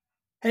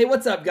Hey,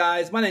 what's up,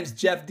 guys? My name's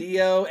Jeff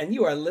Dio, and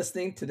you are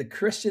listening to the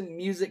Christian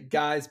Music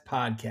Guys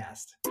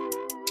podcast.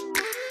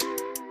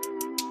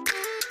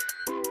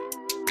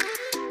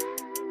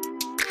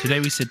 Today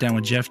we sit down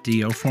with Jeff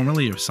Dio,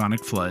 formerly of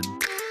Sonic Flood.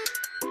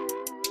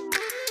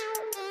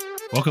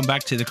 Welcome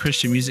back to the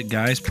Christian Music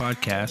Guys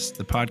podcast,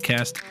 the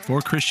podcast for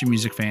Christian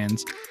music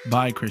fans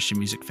by Christian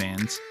music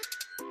fans.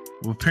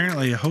 Well,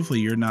 apparently,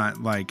 hopefully you're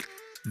not like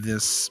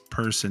this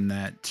person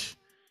that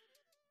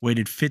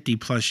waited 50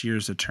 plus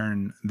years to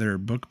turn their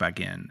book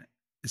back in.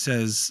 It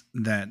says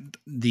that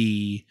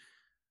the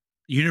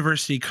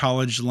University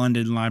College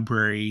London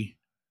Library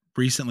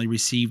recently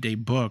received a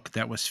book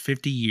that was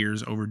 50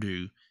 years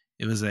overdue.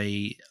 It was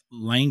a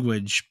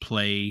language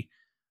play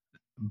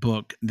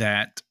book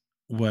that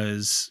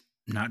was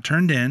not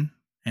turned in,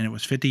 and it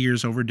was 50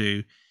 years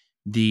overdue.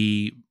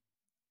 The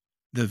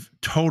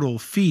total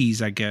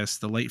fees, I guess,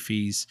 the late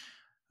fees,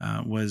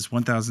 was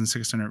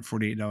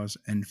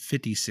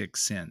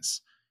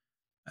 $1,648.56.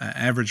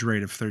 Average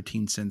rate of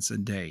 13 cents a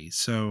day.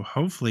 So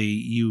hopefully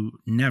you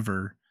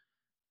never,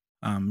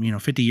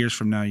 50 years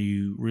from now,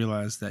 you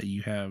realize that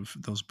you have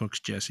those books,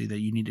 Jesse, that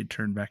you need to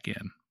turn back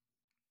in.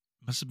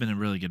 Must have been a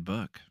really good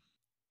book.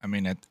 I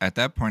mean, at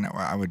that point,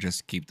 I would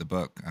just keep the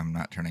book. I'm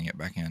not turning it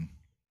back in.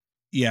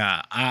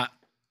 Yeah, I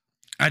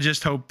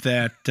just hope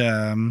that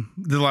the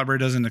library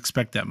doesn't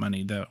expect that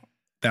money, though.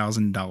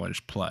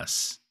 $1,000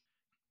 plus.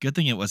 Good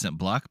thing it wasn't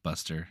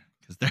Blockbuster,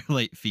 because their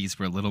late fees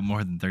were a little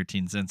more than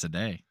 13 cents a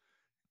day.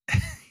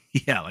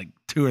 Yeah, like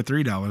 $2 or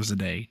 $3 a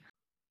day.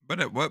 But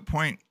at what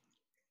point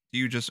do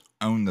you just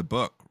own the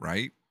book,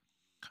 right?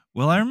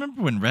 Well, I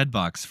remember when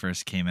Redbox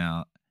first came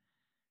out.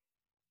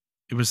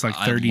 It was like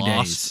 30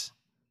 days.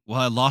 Well,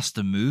 I lost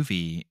a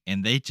movie,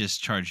 and they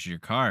just charged your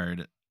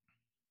card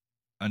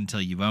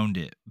until you owned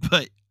it.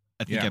 But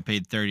I think I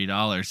paid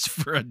 $30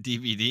 for a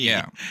DVD.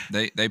 Yeah,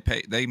 they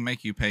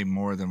make you pay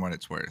more than what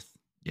it's worth.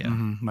 Yeah,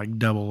 like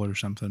double or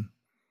something.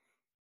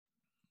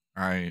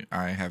 I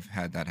have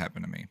had that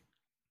happen to me.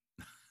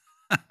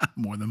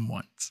 More than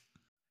once.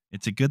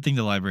 It's a good thing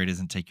the library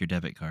doesn't take your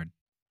debit card.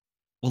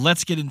 Well,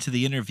 let's get into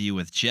the interview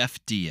with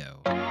Jeff Dio.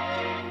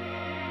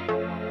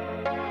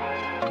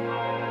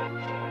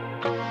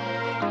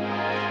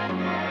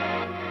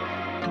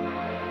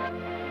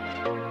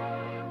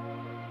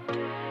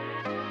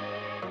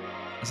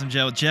 Awesome,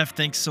 Joe. Jeff,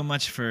 thanks so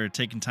much for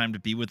taking time to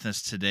be with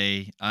us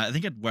today. I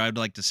think where I'd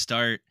like to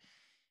start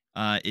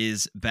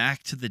is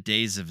back to the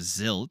days of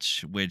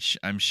Zilch, which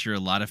I'm sure a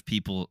lot of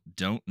people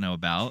don't know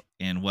about,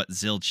 and what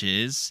Zilch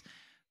is,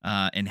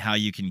 and how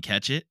you can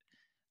catch it.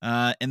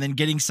 And then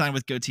getting signed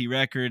with Goatee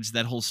Records,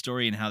 that whole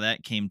story and how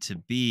that came to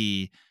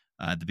be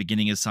at the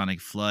beginning of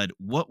Sonic Flood.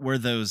 What were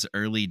those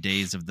early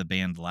days of the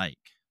band like?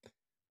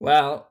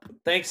 Well,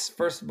 thanks,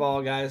 first of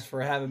all, guys,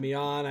 for having me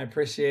on. I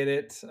appreciate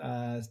it.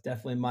 It's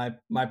definitely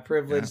my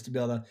privilege to be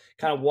able to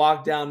kind of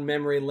walk down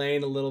memory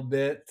lane a little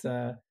bit,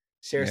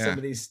 share some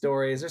of these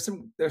stories.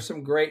 There's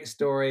some great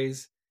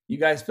stories. You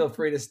guys feel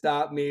free to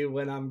stop me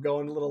when I'm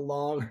going a little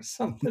long or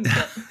something. You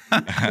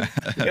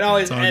can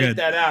always edit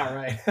that out,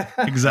 right?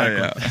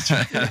 Exactly.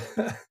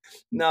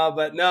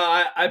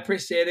 I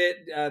appreciate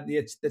it.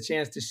 The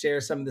chance to share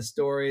some of the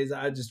stories.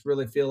 I just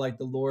really feel like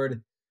the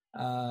Lord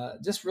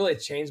just really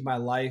changed my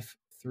life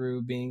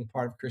through being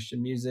part of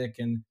Christian music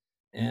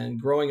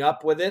and growing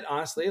up with it.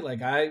 Honestly,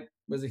 like I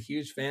was a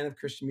huge fan of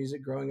Christian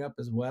music growing up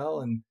as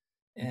well,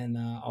 and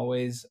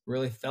always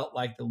really felt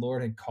like the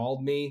Lord had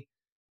called me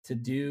to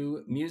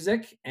do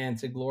music and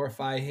to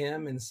glorify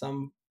Him in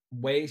some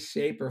way,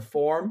 shape, or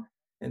form.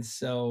 And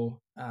so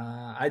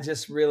I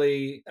just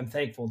really am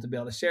thankful to be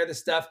able to share this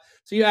stuff.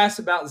 So you asked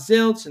about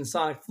Zilch and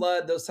Sonic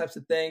Flood, those types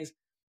of things.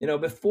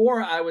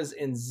 Before I was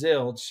in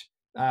Zilch,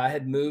 I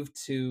had moved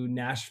to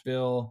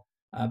Nashville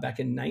back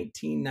in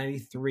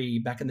 1993,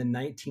 back in the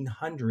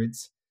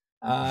 1900s.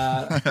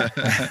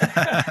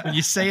 When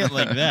you say it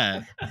like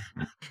that.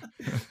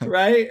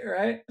 Right.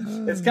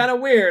 It's kind of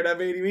weird. I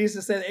mean, we used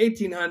to say the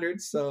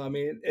 1800s, so I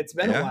mean, it's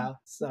been a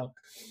while. So,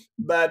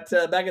 but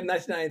back in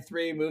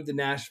 1993, moved to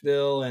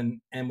Nashville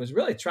and was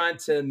really trying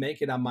to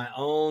make it on my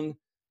own.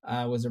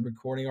 I was a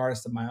recording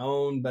artist of my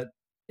own, but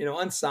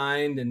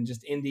unsigned and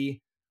just indie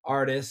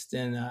artist.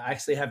 And I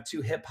actually have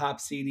 2 hip hop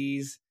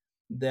CDs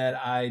that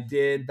I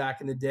did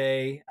back in the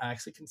day.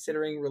 Actually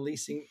considering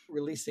releasing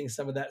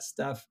some of that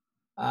stuff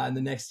in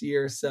the next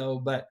year or so.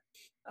 But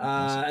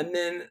and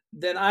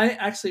then I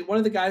actually, one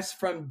of the guys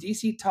from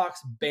DC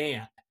Talks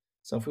Band.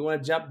 So if we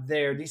want to jump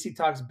there, DC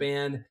Talks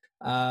Band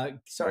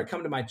started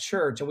coming to my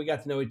church, and we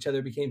got to know each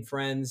other, became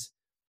friends.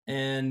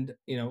 And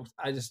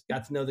I just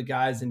got to know the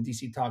guys in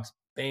DC Talks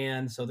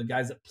Band. So the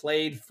guys that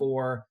played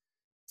for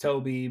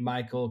Toby,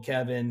 Michael,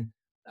 Kevin,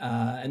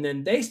 and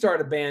then they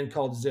started a band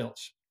called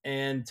Zilch.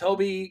 And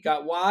Toby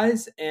got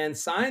wise and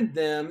signed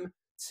them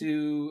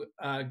to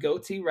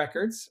Goatee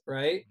Records,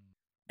 right?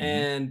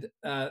 And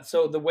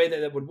so the way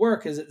that it would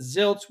work is that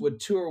Zilch would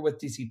tour with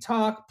DC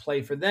Talk,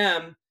 play for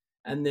them,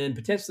 and then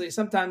potentially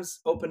sometimes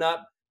open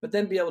up, but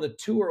then be able to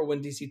tour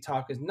when DC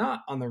Talk is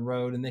not on the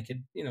road and they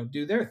could,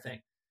 do their thing.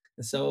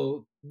 And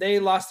so they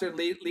lost their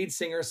lead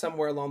singer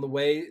somewhere along the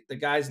way. The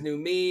guys knew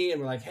me and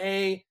were like,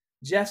 hey,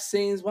 Jeff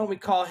sings. Why don't we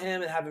call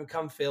him and have him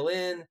come fill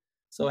in?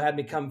 So I had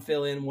me come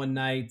fill in one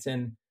night.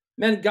 And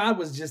man, God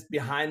was just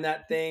behind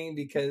that thing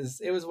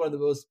because it was one of the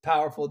most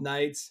powerful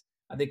nights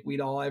I think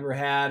we'd all ever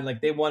had.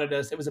 Like they wanted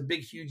us, it was a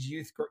big, huge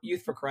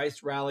Youth for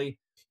Christ rally.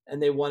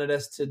 And they wanted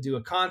us to do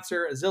a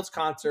concert, a Zilch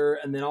concert,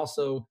 and then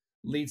also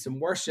lead some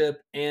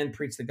worship and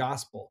preach the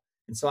gospel.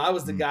 And so I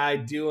was the guy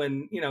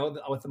doing,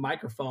 with the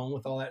microphone,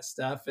 with all that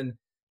stuff. And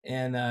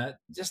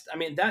just, I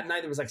mean, that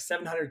night there was like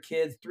 700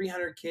 kids,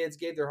 300 kids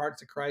gave their hearts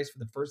to Christ for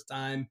the first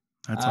time.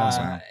 That's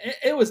awesome.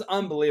 It was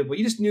unbelievable.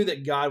 You just knew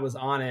that God was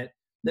on it.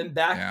 Then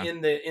back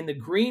in the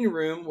green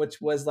room, which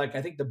was like,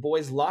 I think the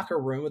boys' locker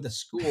room of the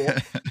school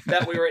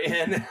that we were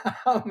in,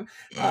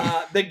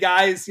 the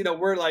guys,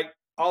 we're like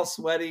all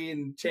sweaty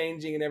and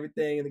changing and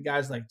everything. And the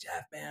guy's like,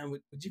 Jeff, man,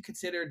 would you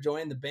consider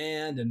joining the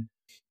band? And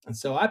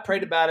so I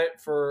prayed about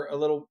it for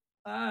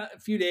a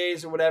few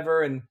days or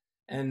whatever. And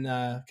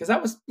cause I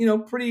was,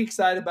 pretty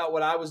excited about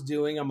what I was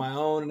doing on my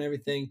own and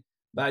everything,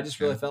 but I just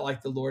really felt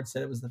like the Lord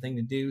said it was the thing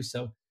to do.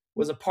 So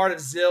was a part of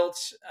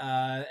Zilch.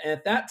 And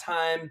at that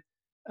time,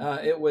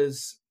 it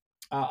was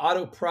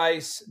Otto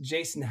Price,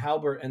 Jason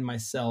Halbert, and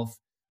myself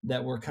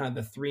that were kind of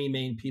the three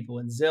main people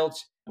in Zilch.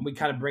 And we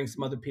kind of bring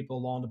some other people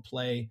along to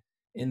play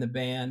in the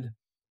band.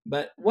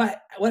 But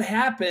what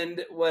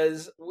happened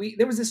was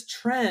there was this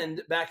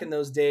trend back in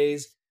those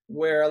days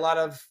where a lot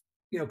of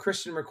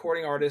Christian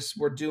recording artists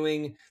were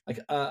doing like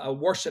a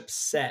worship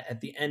set at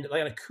the end,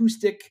 like an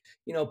acoustic,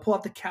 pull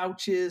out the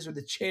couches or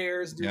the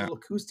chairs, do a little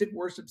acoustic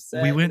worship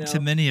set. We went to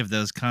many of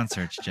those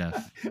concerts,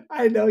 Jeff.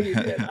 I know you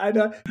did. I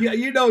know. Yeah,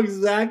 you know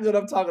exactly what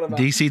I'm talking about.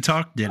 DC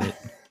Talk did it.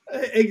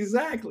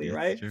 Exactly, Yeah,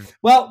 right? true.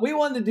 Well, we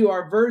wanted to do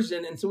our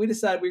version, and so we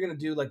decided we were going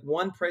to do like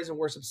one praise and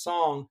worship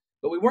song,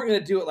 but we weren't going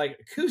to do it like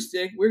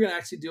acoustic. We were going to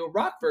actually do a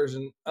rock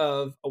version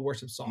of a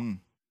worship song.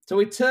 So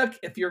we took,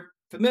 if you're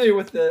familiar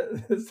with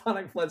the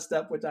Sonic Flood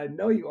stuff, which I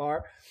know you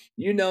are,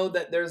 you know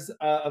that there's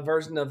a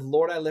version of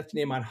Lord, I Lift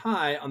Your Name on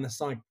High on the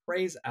Sonic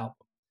Praise album.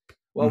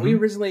 Well, we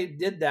originally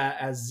did that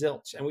as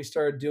Zilch, and we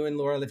started doing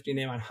Lord, I Lift Your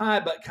Name on High,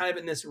 but kind of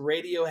in this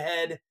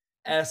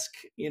Radiohead-esque,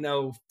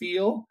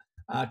 feel,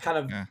 kind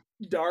of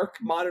dark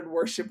modern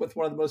worship with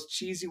one of the most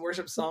cheesy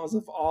worship songs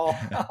of all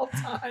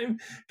time,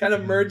 kind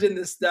of merging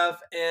this stuff.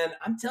 And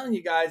I'm telling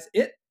you guys,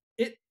 it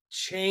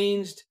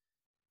changed.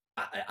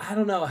 I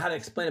don't know how to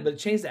explain it, but it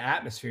changed the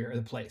atmosphere of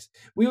the place.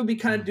 We would be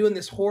kind of doing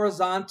this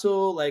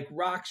horizontal, like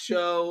rock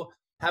show,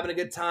 having a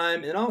good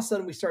time. And all of a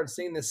sudden we started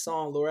singing this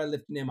song, Lord, I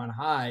Lift Your Name on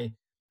High.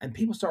 And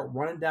people start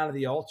running down to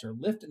the altar,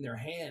 lifting their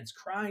hands,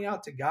 crying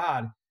out to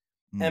God.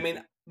 I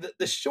mean,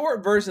 the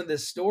short version of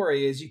this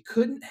story is you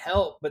couldn't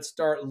help but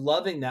start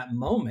loving that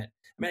moment.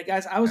 I mean,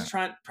 guys, I was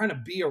trying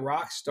to be a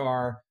rock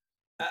star.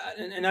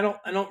 And I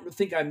don't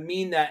think I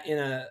mean that in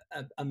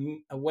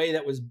a way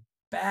that was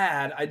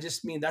bad. I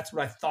just mean that's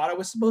what I thought I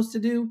was supposed to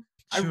do.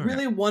 Sure. I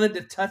really wanted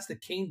to touch the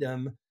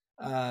kingdom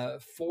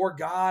for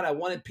God. I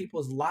wanted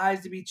people's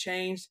lives to be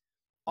changed.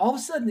 All of a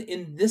sudden,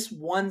 in this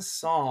one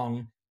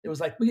song, it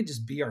was like we could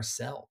just be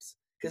ourselves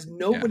because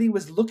nobody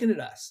was looking at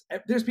us.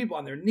 There's people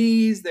on their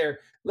knees, they're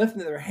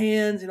lifting their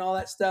hands and all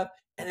that stuff.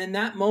 And in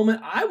that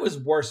moment, I was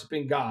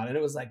worshiping God, and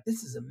it was like,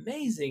 this is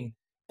amazing.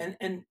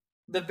 And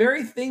the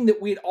very thing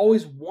that we'd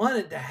always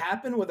wanted to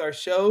happen with our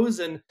shows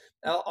and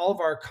all of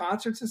our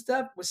concerts and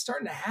stuff was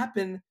starting to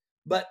happen,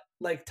 but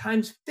like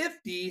times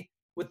 50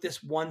 with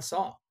this one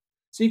song.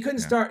 So you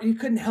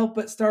couldn't help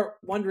but start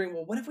wondering,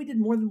 well, what if we did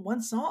more than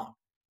one song?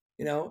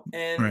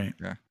 And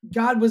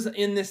God was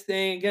in this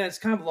thing. Again, it's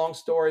kind of a long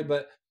story,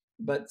 but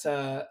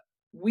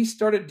we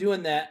started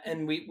doing that,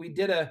 and we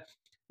did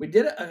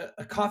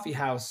a coffee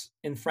house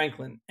in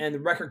Franklin, and the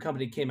record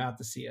company came out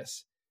to see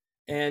us.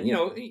 And,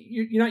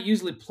 you're not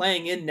usually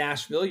playing in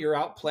Nashville. You're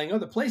out playing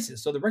other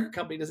places. So the record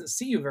company doesn't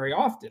see you very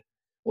often.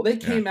 Well, they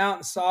came out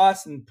and saw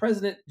us, and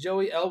President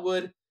Joey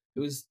Elwood,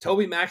 who's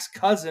Toby Mac's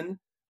cousin,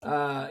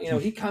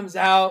 he comes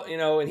out,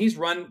 and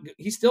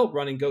he's still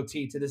running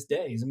Goatee to this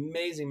day. He's an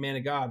amazing man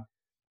of God.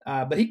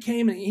 But he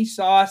came and he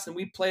saw us, and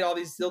we played all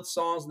these Zilch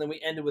songs, and then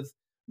we ended with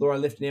Lord, I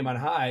Lift Your Name on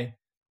High.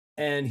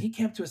 And he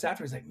came up to us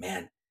after. He's like,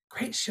 man,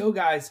 great show,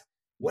 guys.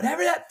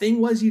 Whatever that thing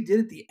was you did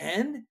at the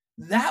end,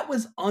 that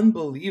was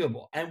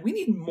unbelievable. And we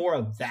need more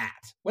of that.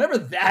 Whatever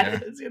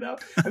that is,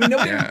 I mean,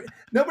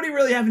 nobody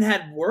really haven't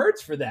had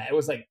words for that. It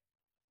was like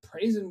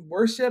praise and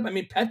worship. I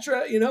mean,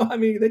 Petra,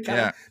 they kind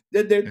of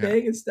did their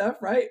thing and stuff,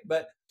 right?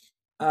 But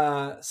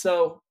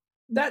so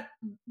that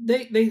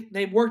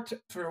they worked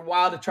for a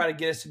while to try to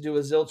get us to do a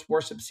Zilch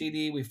worship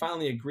CD. We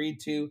finally agreed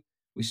to.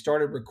 We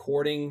started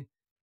recording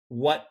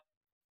what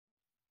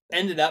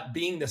ended up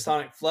being the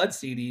Sonic Flood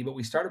CD, but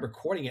we started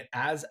recording it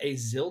as a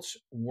Zilch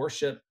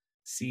worship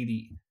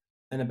CD.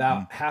 And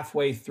about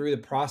halfway through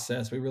the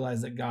process, we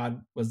realized that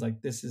God was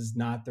like, this is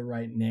not the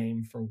right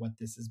name for what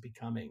this is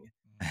becoming.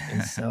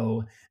 And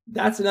so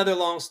that's another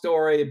long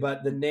story,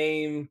 but the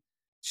name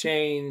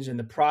change and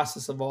the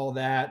process of all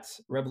that,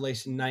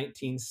 Revelation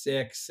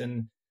 19:6,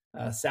 and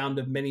sound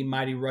of many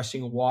mighty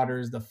rushing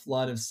waters, the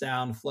flood of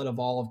sound, flood of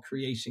all of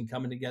creation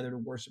coming together to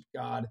worship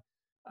God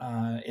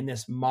in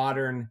this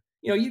modern.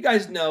 You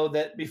guys know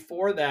that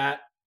before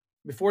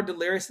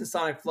Delirious and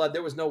Sonic Flood,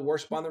 there was no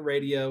worship on the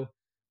radio.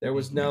 There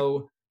was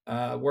no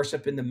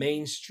worship in the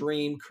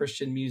mainstream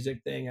Christian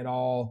music thing at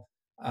all.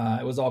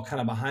 It was all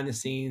kind of behind the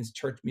scenes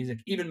church music.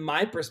 Even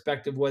my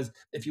perspective was,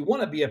 if you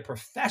want to be a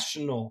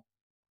professional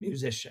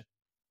musician,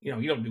 you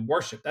don't do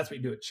worship. That's what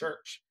you do at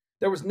church.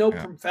 There was no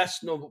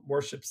professional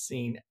worship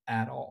scene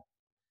at all.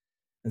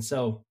 And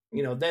so,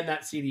 then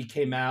that CD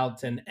came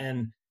out,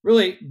 and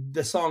really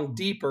the song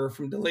Deeper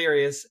from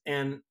Delirious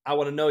and I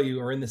Want to Know You,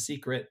 or In the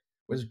Secret,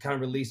 was kind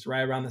of released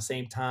right around the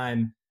same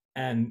time,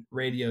 and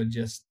radio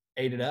just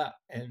ate it up,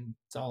 and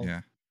it's all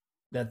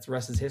that's the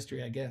rest is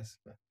history, I guess.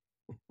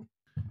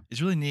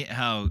 It's really neat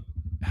how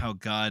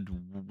God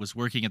was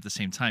working at the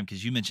same time,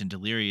 because you mentioned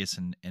Delirious,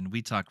 and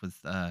we talked with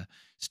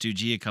Stu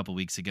G a couple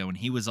weeks ago, and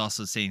he was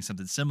also saying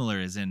something similar,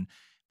 as in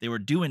they were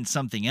doing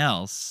something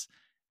else,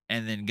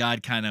 and then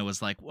God kind of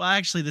was like, well,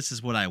 actually, this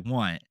is what I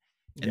want.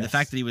 And the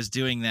fact that he was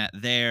doing that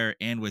there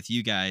and with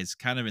you guys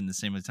kind of in the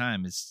same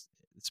time it's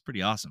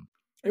pretty awesome.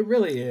 It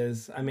really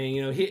is. I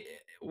mean,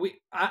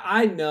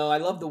 I know, I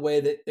love the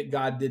way that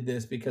God did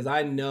this, because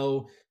I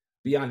know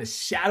beyond a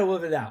shadow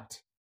of a doubt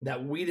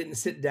that we didn't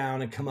sit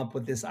down and come up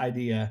with this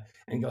idea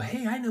and go,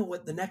 hey, I know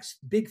what the next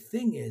big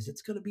thing is.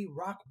 It's going to be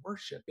rock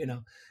worship. I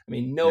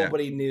mean,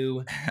 nobody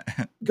knew.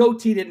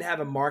 Goatee didn't have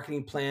a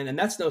marketing plan, and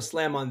that's no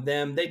slam on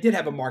them. They did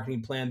have a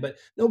marketing plan, but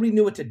nobody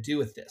knew what to do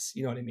with this.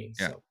 You know what I mean?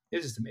 Yeah. So it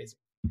was just amazing.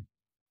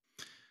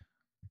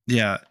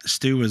 Yeah.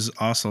 Stu was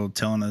also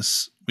telling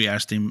us, we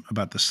asked him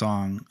about the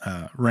song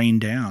Rain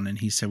Down, and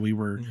he said we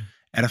were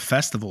at a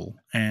festival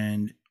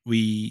and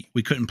we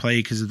couldn't play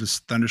because of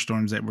the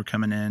thunderstorms that were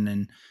coming in,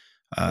 and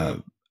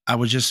I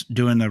was just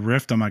doing a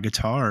riff on my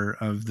guitar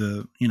of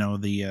the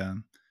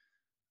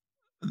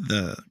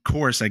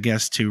chorus, I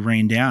guess, to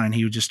Rain Down, and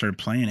he just started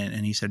playing it,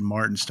 and he said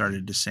Martin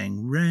started to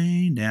sing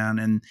Rain Down,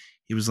 and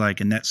he was like,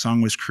 and that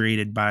song was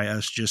created by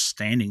us just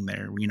standing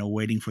there,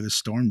 waiting for the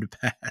storm to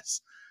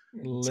pass.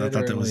 Literally. So I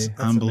thought that was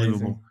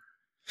unbelievable.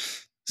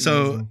 Amazing.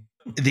 So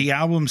the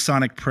album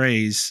Sonic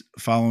Praise,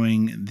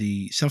 following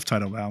the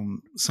self-titled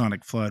album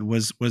Sonic Flood,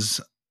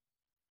 was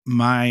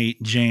my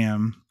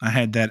jam. I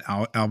had that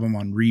album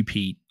on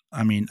repeat.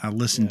 I mean, I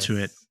listened to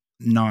it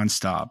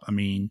nonstop. I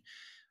mean,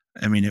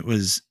 it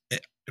was,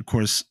 of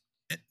course,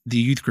 the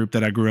youth group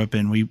that I grew up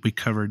in. We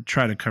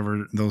try to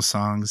cover those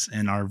songs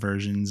in our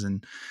versions,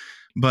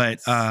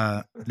 but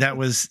that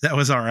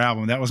was our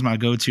album. That was my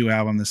go-to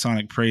album, the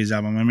Sonic Praise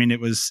album. I mean,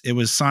 it was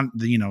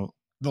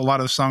a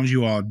lot of songs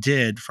you all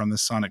did from the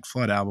Sonic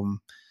Flood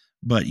album,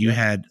 but you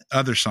had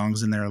other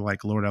songs in there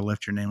like Lord, I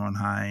Lift Your Name on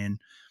High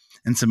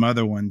and some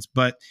other ones.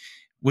 But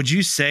would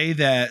you say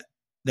that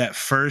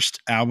first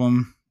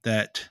album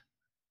that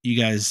you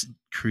guys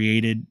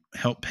created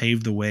helped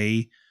pave the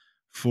way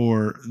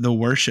for the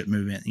worship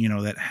movement,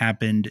 that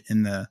happened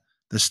in the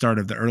start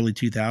of the early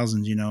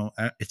 2000s?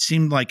 It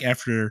seemed like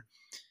after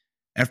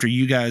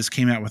you guys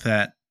came out with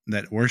that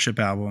worship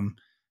album,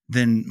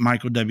 then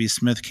Michael W.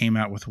 Smith came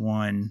out with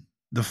one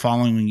the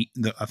following,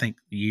 I think,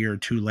 year or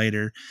two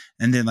later.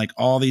 And then like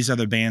all these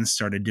other bands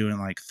started doing,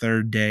 like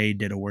Third Day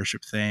did a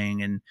worship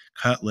thing, and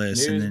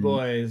Cutlass,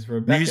 Newsboys,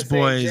 Rebecca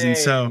Newsboys. And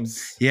so,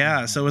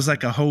 so it was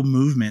like a whole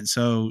movement.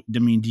 So, I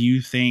mean, do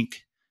you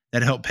think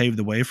that helped pave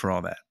the way for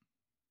all that?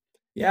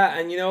 Yeah.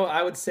 And,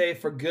 I would say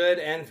for good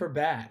and for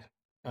bad.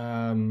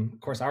 Of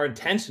course, our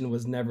intention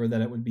was never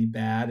that it would be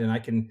bad. And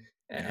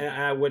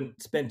I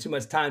wouldn't spend too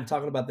much time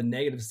talking about the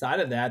negative side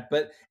of that,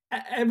 but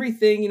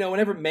everything,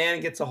 whenever man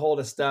gets a hold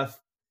of stuff,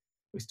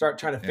 we start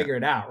trying to figure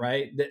it out,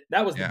 right?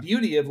 That was the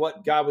beauty of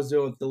what God was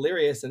doing with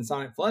Delirious and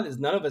Sonic Flood, is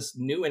none of us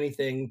knew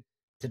anything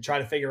to try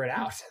to figure it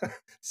out.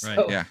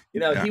 So,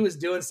 he was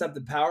doing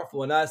something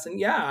powerful in us.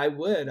 And I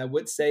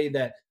would say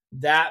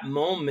that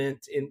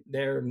moment in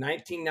there,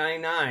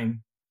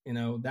 1999,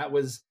 that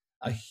was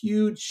a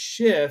huge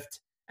shift.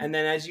 And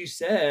then, as you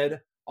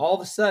said, all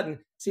of a sudden,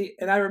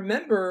 and I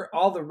remember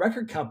all the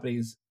record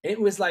companies, it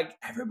was like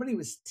everybody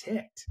was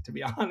ticked, to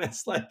be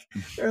honest.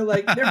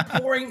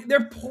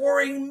 They're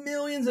pouring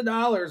millions of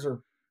dollars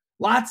or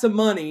lots of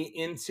money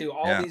into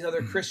all these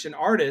other Christian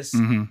artists.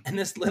 Mm-hmm. And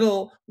this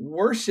little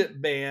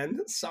worship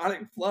band,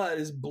 Sonic Flood,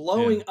 is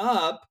blowing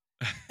up,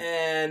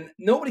 and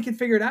nobody can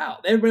figure it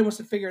out. Everybody wants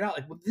to figure it out.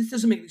 Like, well, this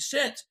doesn't make any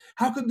sense.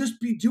 How could this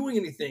be doing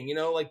anything?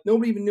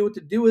 Nobody even knew what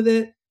to do with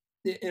it.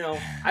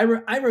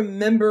 I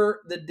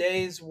remember the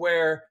days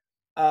where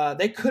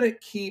they couldn't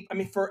keep,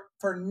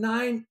 for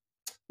 9,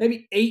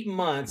 maybe 8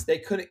 months, they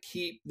couldn't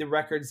keep the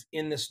records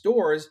in the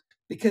stores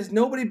because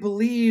nobody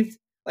believed,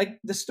 like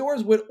the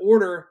stores would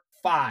order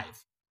 5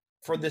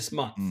 for this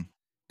month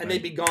and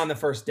they'd be gone the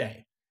first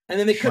day. And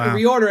then they couldn't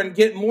reorder and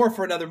get more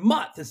for another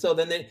month. And so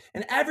then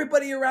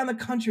everybody around the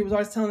country was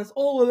always telling us,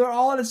 oh, they're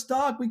all out of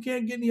stock. We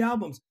can't get any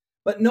albums.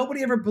 But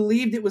nobody ever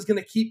believed it was going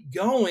to keep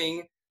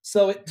going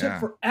So it took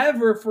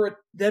forever for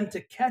them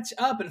to catch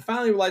up and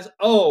finally realize,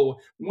 oh,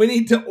 we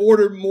need to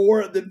order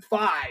more than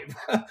 5.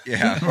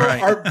 Yeah, People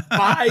are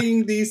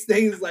buying these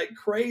things like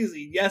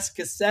crazy. Yes,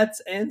 cassettes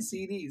and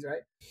CDs,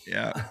 right?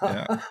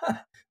 Yeah.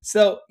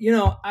 So,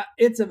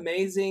 it's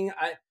amazing.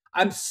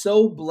 I'm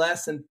so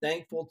blessed and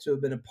thankful to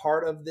have been a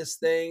part of this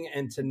thing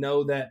and to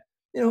know that,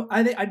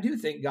 I do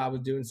think God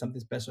was doing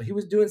something special. He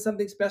was doing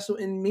something special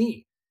in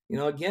me.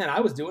 Again,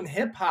 I was doing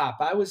hip hop.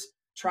 I was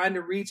trying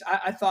to reach.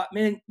 I thought,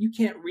 man, you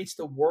can't reach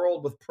the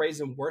world with praise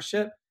and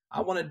worship.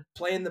 I want to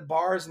play in the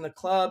bars and the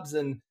clubs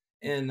and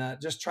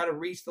just try to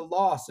reach the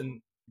lost.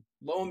 And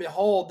lo and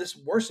behold, this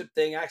worship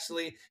thing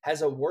actually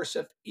has a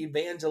worship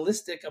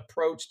evangelistic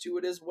approach to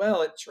it as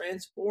well. It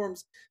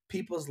transforms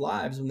people's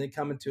lives when they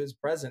come into his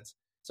presence.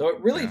 So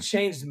it really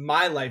changed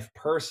my life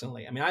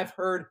personally. I mean, I've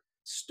heard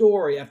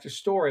story after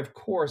story, of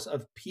course,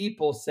 of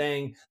people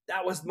saying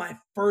that was my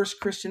first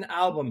Christian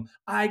album.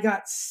 I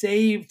got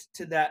saved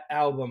to that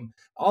album.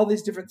 All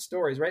these different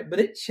stories, right? But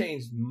it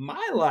changed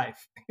my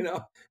life.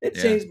 It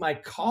changed my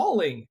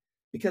calling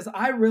because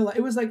I realized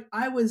it was like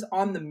I was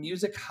on the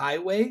music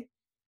highway,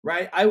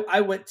 right?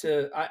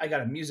 I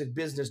got a music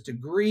business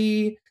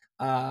degree.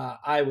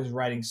 I was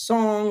writing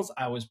songs.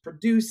 I was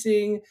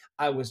producing.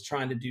 I was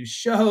trying to do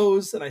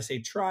shows, and I say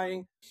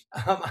trying.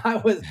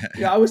 I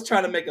was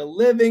trying to make a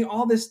living.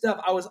 All this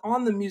stuff. I was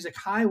on the music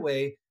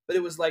highway, but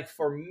it was like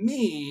for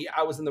me,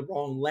 I was in the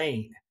wrong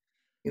lane.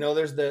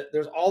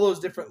 There's all those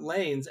different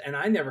lanes, and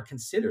I never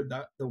considered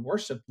the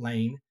worship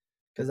lane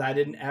because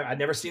I'd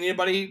never seen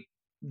anybody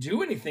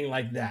do anything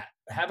like that,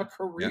 have a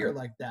career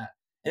like that.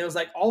 And it was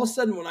like all of a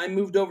sudden when I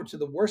moved over to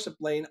the worship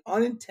lane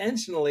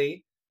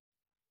unintentionally,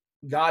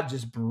 God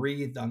just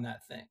breathed on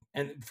that thing.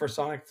 And for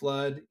Sonic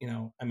Flood,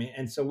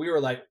 and so we were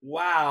like,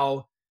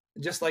 wow,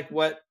 just like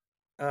what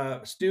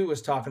Stu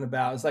was talking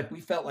about. It's like we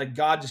felt like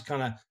God just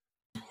kind of,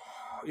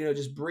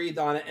 just breathed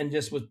on it and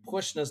just was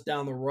pushing us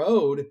down the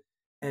road,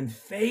 and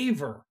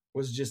favor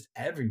was just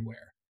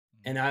everywhere.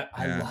 And I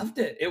loved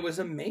it. It was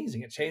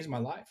amazing. It changed my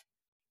life.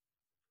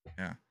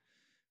 Yeah,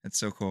 that's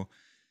so cool.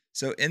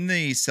 So in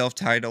the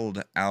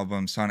self-titled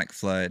album, Sonic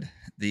Flood,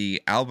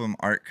 the album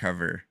art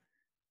cover,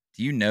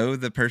 do you know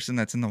the person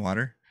that's in the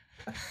water?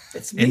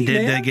 It's me, and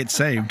did man. they get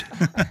saved?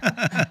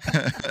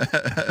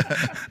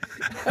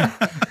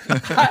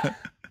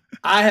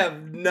 I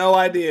have no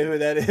idea who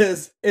that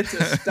is. It's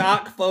a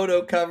stock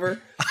photo cover.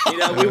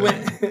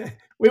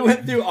 We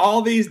went through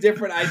all these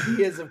different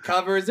ideas of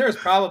covers. There's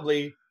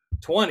probably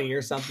 20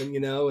 or something,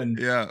 and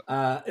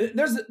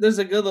there's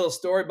a good little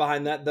story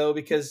behind that though,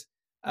 because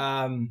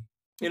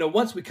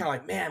once we kind of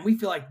like, man, we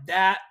feel like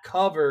that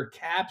cover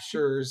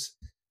captures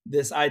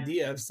this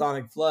idea of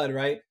Sonic Flood,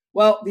 right?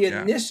 Well, the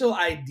initial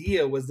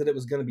idea was that it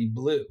was going to be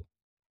blue.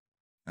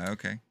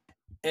 Okay.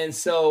 And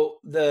so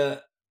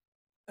the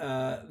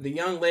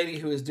young lady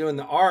who was doing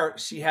the art,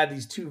 she had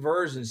these 2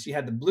 versions. She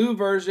had the blue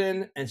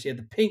version and she had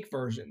the pink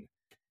version.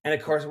 And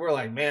of course, we're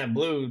like, man,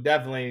 blue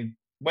definitely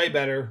way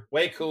better,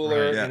 way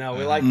cooler. Right,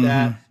 we like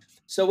that.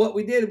 So what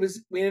we did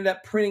was we ended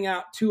up printing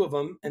out 2 of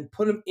them and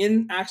put them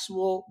in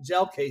actual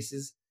gel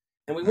cases.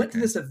 And we went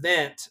to this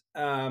event.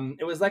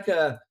 It was like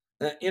an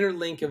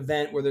interlink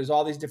event where there's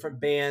all these different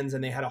bands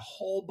and they had a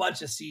whole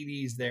bunch of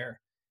CDs there.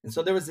 And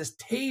so there was this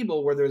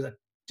table where there was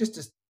just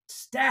a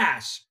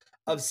stash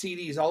of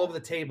CDs all over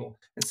the table.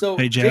 And so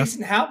hey, Jeff,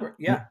 Jason Halbert,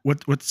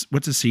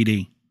 what's a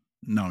CD?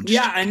 No.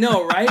 I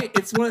know, right?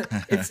 It's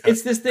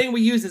it's this thing we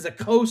use as a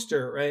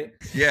coaster, right?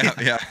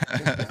 Yeah.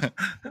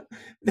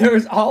 There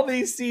was all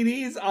these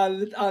CDs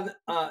on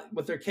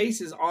with their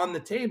cases on the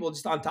table,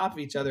 just on top of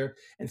each other.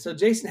 And so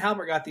Jason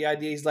Halbert got the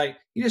idea. He's like,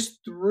 he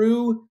just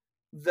threw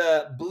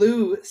the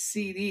blue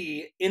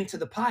CD into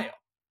the pile,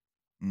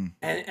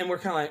 and we're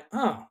kind of like,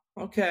 oh,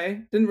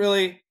 okay, didn't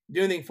really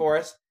do anything for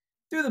us.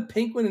 Threw the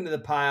pink one into the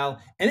pile,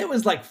 and it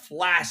was like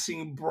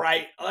flashing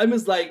bright. I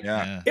was like,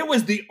 it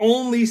was the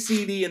only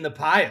CD in the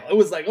pile. It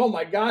was like, oh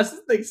my gosh,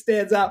 this thing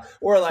stands out.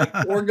 Or like,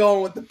 we're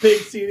going with the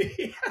pink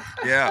CD.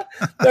 Yeah.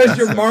 There's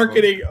your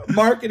marketing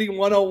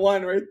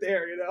 101 right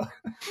there,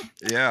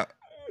 Yeah.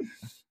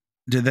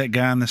 Did that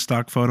guy in the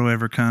stock photo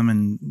ever come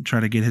and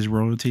try to get his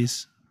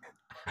royalties?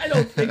 I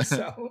don't think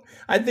so.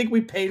 I think we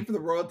paid for the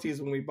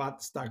royalties when we bought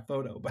the stock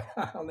photo, but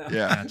I don't know.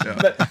 Yeah.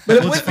 But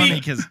it would be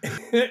because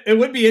it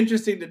would be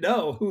interesting to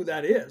know who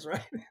that is,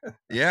 right?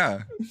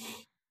 Yeah.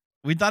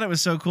 We thought it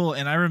was so cool,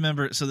 and I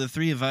remember. So the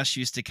 3 of us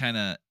used to kind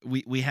of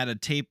we had a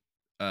tape,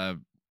 like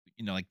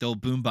the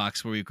old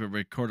boombox where we could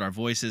record our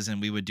voices,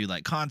 and we would do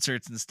like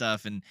concerts and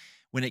stuff. And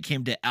when it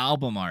came to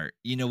album art,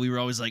 we were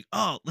always like,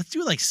 oh, let's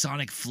do like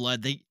Sonic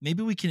Flood.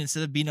 Maybe we can,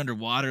 instead of being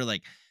underwater,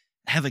 like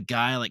have a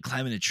guy like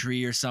climbing a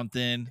tree or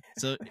something.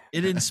 So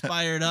it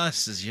inspired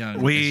us as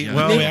young. We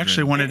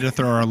actually wanted to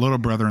throw our little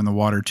brother in the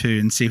water too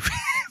and see if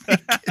we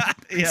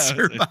could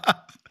survive.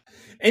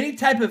 Any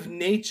type of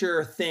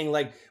nature thing,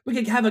 like we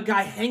could have a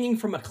guy hanging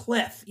from a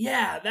cliff.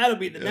 Yeah, that'll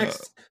be the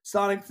next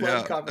Sonic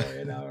Flood cover,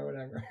 or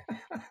whatever.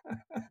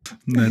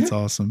 That's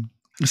awesome.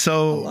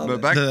 So,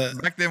 but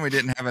back then we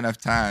didn't have enough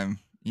time.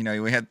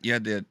 You had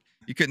to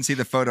you couldn't see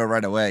the photo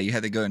right away. You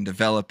had to go and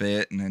develop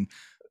it and then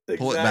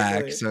pull it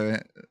back. So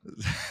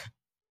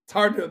it's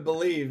hard to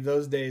believe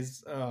those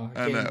days. Oh,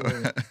 I can't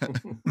believe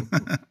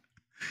it.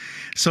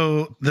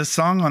 So the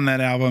song on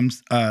that album,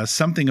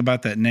 Something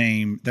About That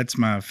Name, that's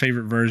my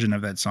favorite version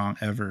of that song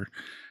ever.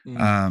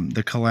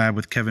 The collab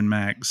with Kevin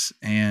Max.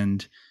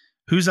 And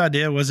whose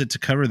idea was it to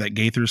cover that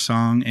Gaither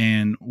song?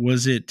 And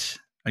was it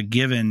a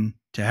given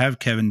to have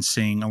Kevin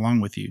sing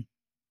along with you?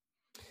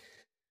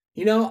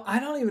 You know, I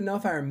don't even know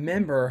if I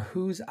remember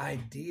whose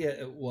idea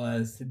it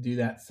was to do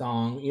that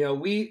song. You know,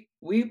 we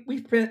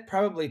spent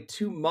probably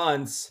 2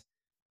 months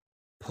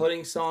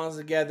putting songs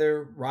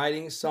together,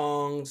 writing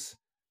songs,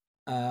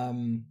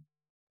 and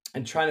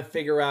trying to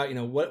figure out, you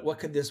know, what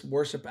could this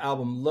worship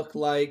album look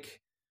like.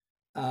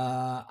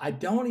 I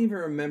don't even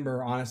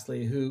remember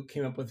honestly who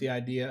came up with the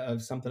idea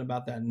of Something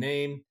About That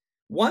Name.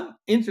 One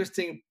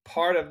interesting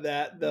part of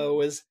that though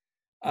was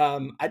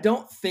I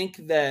don't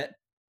think that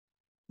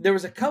there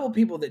was a couple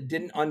people that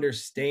didn't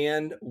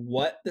understand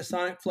what the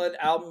Sonic Flood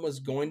album was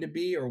going to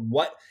be, or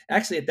what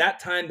actually at that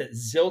time that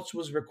Zilch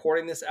was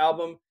recording this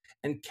album,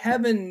 and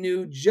Kevin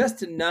knew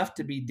just enough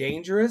to be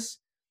dangerous.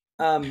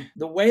 The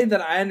way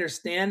that I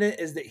understand it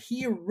is that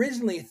he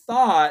originally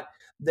thought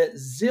that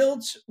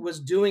Zilch was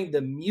doing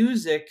the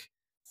music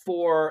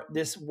for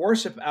this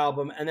worship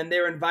album, and then they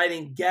were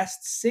inviting guest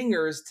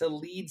singers to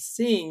lead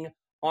sing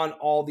on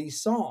all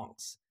these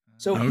songs.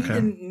 So he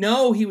didn't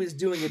know he was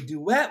doing a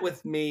duet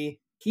with me.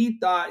 He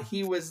thought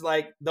he was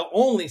like the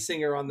only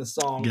singer on the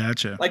song.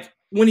 Gotcha. Like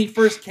when he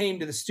first came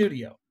to the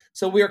studio.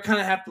 So we were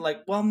kind of have to like,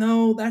 well,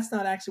 no, that's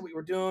not actually what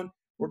we're doing.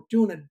 We're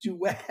doing a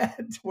duet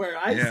where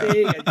I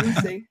sing and you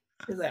sing.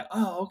 He's like,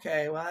 oh,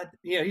 okay. Well,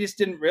 he just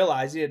didn't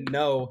realize, he didn't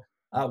know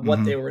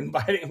what they were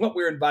inviting, what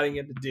we were inviting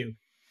him to do.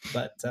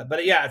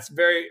 But yeah, it's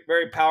very,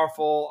 very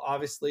powerful.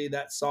 Obviously,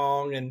 that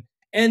song,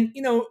 and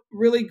you know,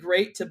 really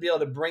great to be able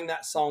to bring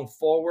that song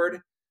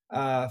forward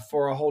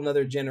for a whole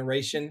nother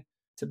generation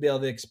to be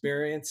able to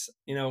experience.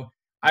 You know,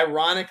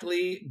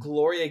 ironically,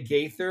 Gloria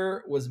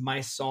Gaither was my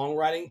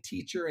songwriting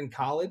teacher in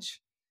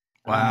college.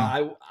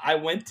 Wow. I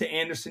went to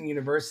Anderson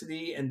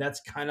University, and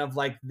that's kind of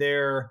like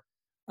their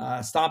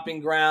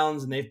stomping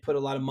grounds, and they've put a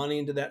lot of money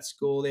into that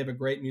school. They have a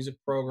great music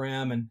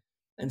program,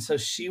 and so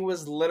she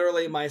was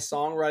literally my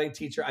songwriting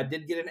teacher. I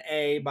did get an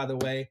A, by the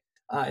way,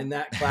 in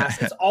that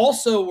class. It's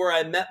also where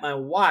I met my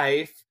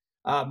wife,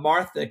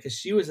 Martha, because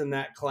she was in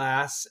that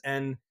class,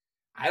 and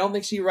I don't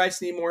think she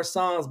writes any more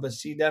songs, but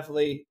she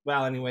definitely,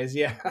 well, anyways,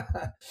 yeah,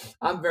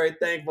 I'm very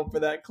thankful for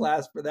that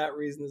class for that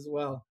reason as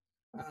well.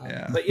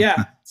 But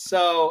yeah,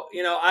 so,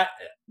 you know, I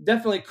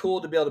definitely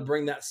cool to be able to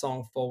bring that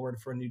song forward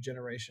for a new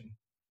generation.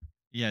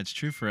 Yeah, it's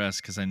true for us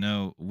because I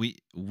know we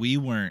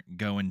weren't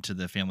going to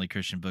the Family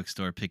Christian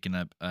Bookstore picking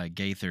up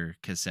Gaither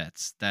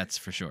cassettes. That's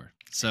for sure.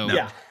 So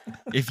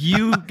if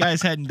you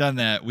guys hadn't done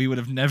that, we would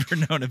have never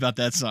known about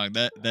that song.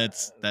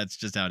 That's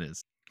just how it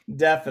is.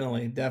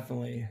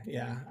 Definitely.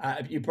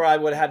 Yeah. You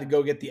probably would have had to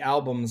go get the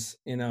albums,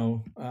 you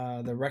know,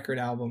 the record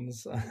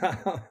albums,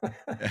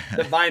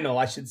 the vinyl,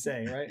 I should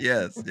say, right?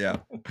 Yes. Yeah.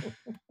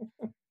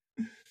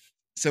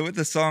 So with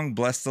the song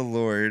Bless the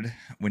Lord,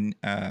 when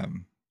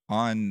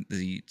on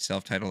the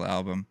self-titled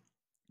album,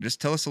 just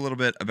tell us a little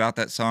bit about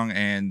that song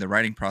and the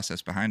writing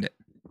process behind it.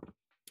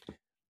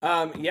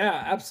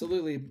 Yeah,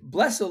 absolutely.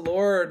 Bless the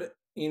Lord,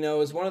 you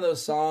know, is one of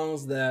those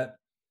songs that,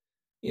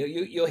 you know,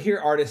 you'll hear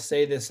artists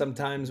say this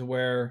sometimes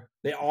where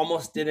they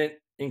almost didn't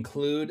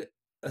include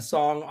a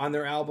song on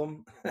their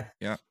album.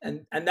 Yeah.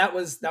 And that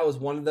was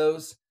one of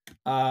those.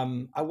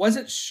 I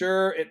wasn't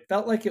sure. It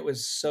felt like it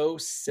was so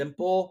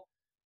simple,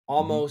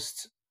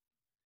 almost,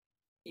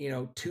 you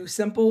know, too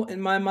simple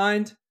in my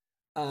mind.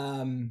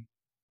 And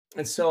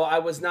so I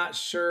was not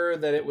sure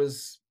that it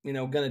was, you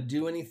know, going to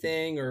do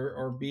anything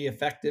or be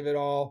effective at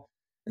all.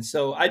 And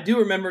so I do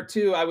remember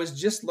too, I was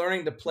just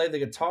learning to play the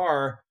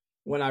guitar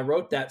when I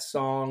wrote that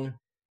song.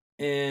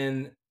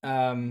 And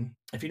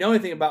if you know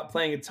anything about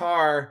playing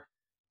guitar,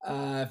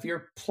 if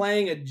you're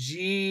playing a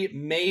G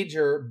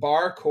major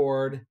bar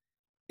chord,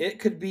 it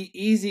could be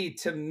easy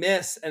to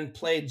miss and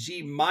play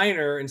G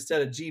minor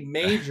instead of G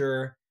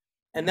major.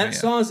 And that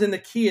song's in the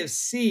key of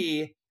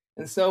C.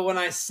 And so when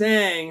I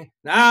sang,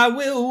 I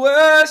will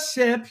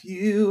worship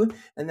you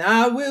and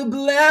I will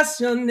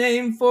bless your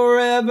name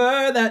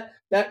forever,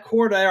 that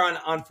chord there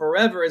on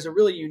forever is a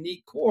really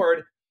unique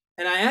chord.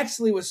 And I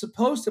actually was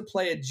supposed to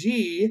play a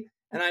G,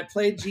 and I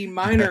played G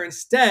minor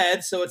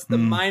instead. So it's the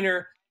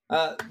minor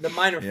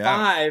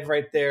 5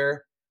 right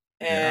there.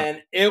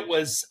 And it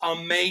was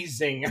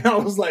amazing. And I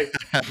was like,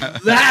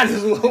 that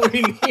is what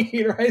we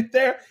need right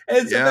there. And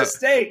it's a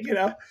mistake, you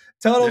know,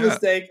 total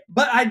mistake.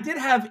 But I did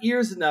have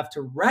ears enough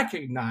to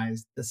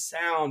recognize the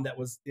sound that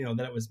was, you know,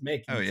 that it was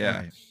making. Oh,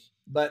 yeah.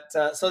 But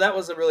so that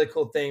was a really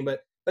cool thing.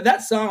 But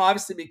that song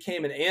obviously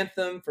became an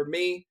anthem for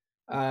me.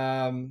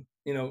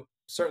 You know,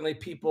 certainly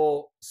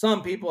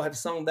some people have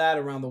sung that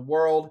around the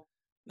world.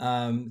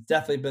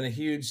 Definitely been a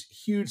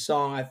huge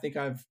song. I think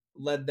I've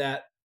led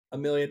that a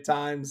million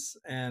times,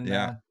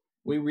 and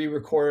we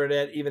re-recorded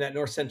it even at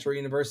North Central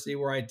University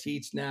where I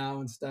teach now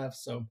and stuff.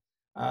 So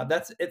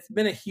It's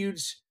been a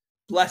huge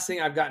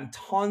blessing. I've gotten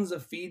tons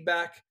of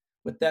feedback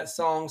with that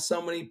song.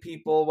 So many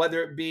people,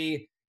 whether it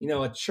be,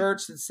 a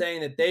church that's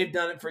saying that they've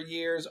done it for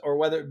years, or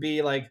whether it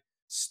be like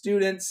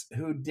students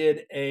who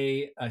did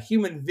a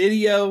human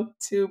video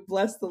to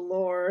bless the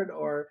Lord,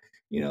 or,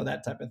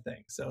 that type of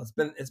thing. So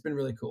it's been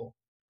really cool.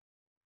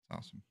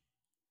 Awesome.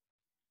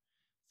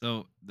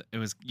 So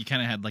you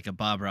kind of had like a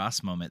Bob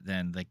Ross moment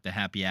then, like the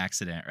happy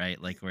accident, right?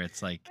 Like where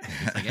it's like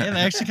hey, that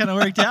actually kind of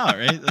worked out,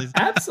 right? Like,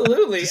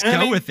 absolutely. Just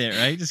go with it,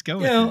 right? Just go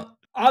with it.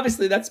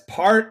 Obviously that's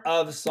part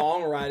of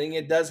songwriting.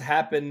 It does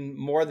happen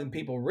more than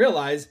people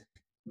realize,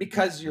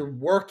 because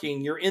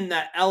you're in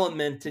that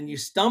element and you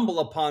stumble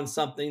upon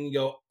something and you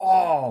go,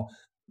 oh,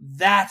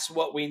 that's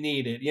what we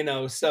needed,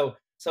 So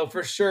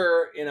for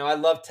sure, I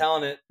love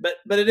telling it,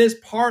 but it is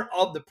part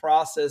of the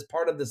process,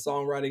 part of the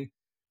songwriting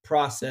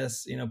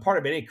process, part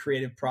of any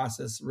creative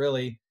process,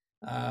 really.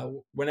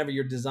 Whenever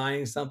you're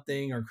designing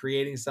something or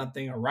creating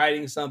something or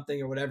writing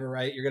something or whatever,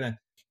 right? You're going to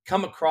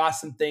come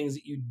across some things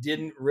that you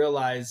didn't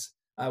realize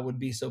would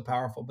be so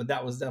powerful. But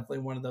that was definitely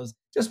one of those,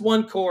 just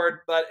one chord,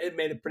 but it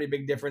made a pretty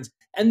big difference.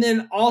 And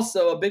then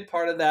also a big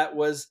part of that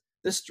was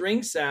the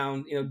string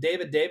sound.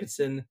 David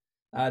Davidson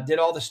did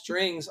all the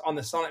strings on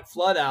the Sonic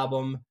Flood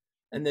album.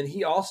 And then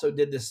he also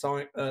did this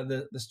song,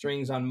 the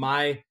strings on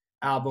my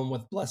album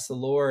with Bless the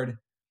Lord.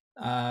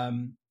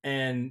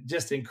 And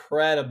just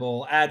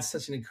incredible, adds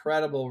such an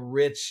incredible,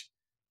 rich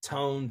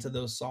tone to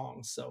those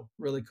songs. So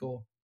really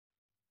cool.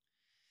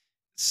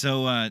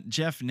 So,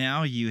 Jeff,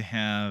 now you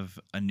have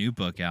a new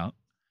book out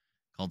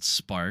called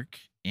Spark,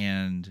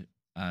 and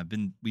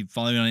we've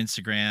followed you on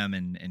Instagram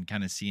and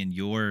kind of seeing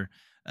your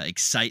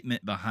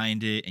excitement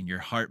behind it and your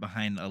heart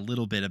behind a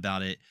little bit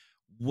about it.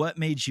 What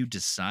made you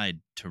decide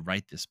to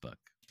write this book?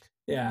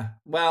 Yeah,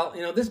 well,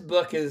 this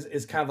book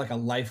is kind of like a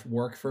life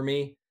work for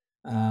me.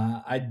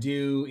 I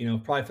do,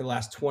 probably for the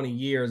last 20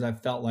 years,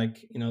 I've felt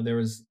like, there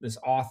was this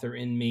author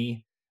in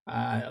me.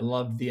 I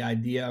loved the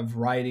idea of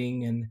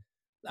writing, and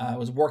I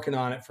was working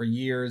on it for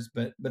years.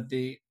 But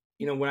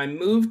when I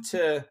moved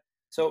so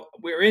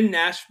we were in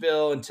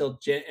Nashville until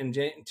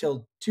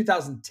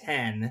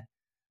 2010.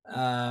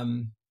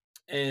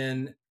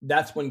 And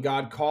that's when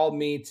God called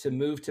me to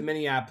move to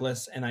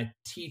Minneapolis, and I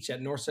teach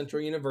at North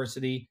Central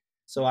University.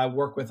 So I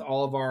work with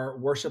all of our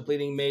worship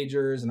leading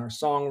majors and our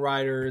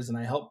songwriters, and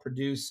I help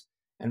produce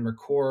and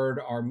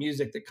record our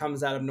music that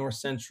comes out of North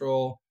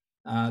Central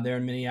there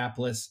in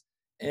Minneapolis.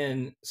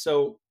 And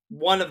so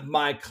one of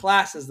my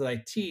classes that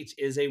I teach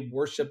is a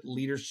worship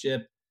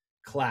leadership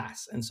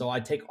class. And so I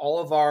take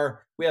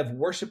we have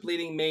worship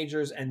leading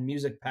majors and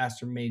music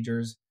pastor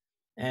majors.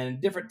 And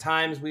different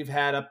times we've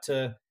had up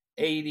to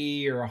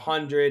 80 or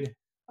 100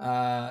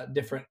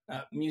 different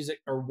music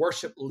or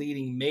worship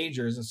leading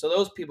majors. And so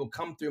those people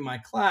come through my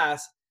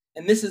class,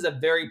 and this is a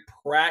very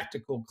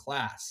practical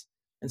class.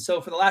 And so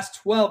for the last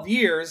 12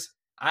 years,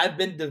 I've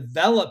been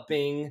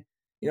developing,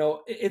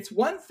 it's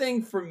one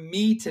thing for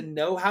me to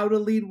know how to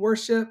lead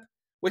worship,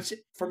 which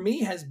for me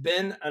has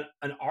been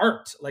an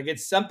art. Like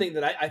it's something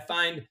that I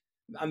find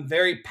I'm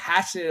very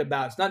passionate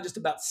about. It's not just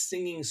about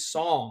singing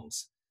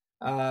songs.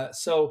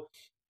 So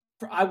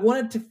I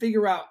wanted to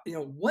figure out,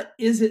 what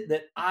is it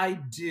that I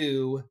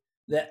do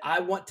that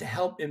I want to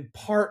help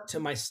impart to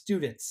my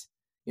students?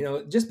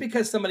 Just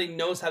because somebody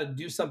knows how to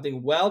do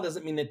something well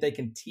doesn't mean that they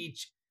can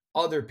teach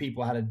other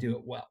people how to do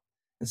it well.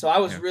 And so I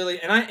was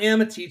and I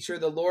am a teacher.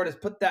 The Lord has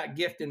put that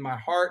gift in my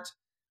heart.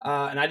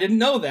 And I didn't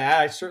know that.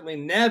 I certainly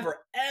never,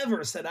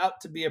 ever set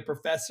out to be a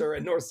professor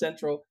at North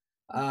Central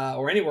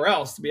or anywhere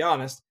else, to be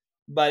honest.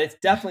 But it's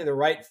definitely the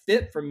right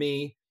fit for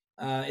me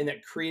in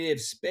that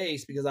creative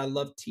space, because I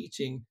love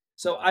teaching.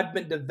 So I've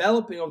been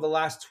developing over the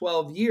last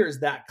 12 years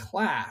that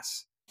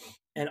class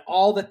and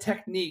all the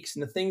techniques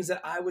and the things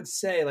that I would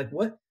say, like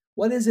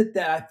what is it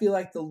that I feel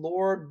like the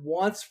Lord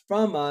wants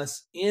from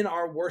us in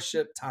our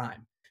worship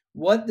time?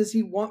 What does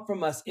he want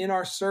from us in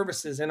our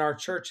services, in our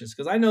churches?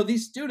 Because I know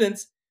these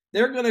students,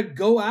 they're going to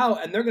go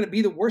out and they're going to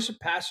be the worship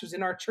pastors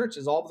in our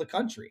churches all over the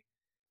country,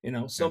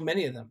 so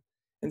many of them.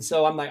 And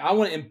so I'm like, I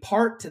want to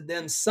impart to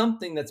them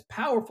something that's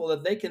powerful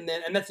that they can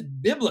then, and that's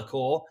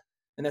biblical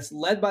and that's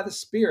led by the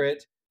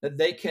Spirit, that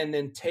they can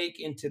then take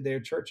into their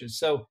churches.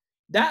 So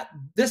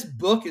this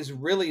book is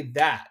really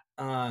that.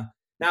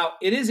 Now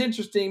it is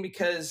interesting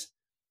because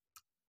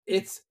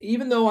it's,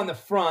 even though on the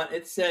front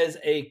it says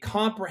a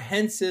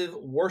comprehensive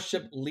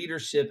worship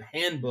leadership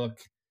handbook,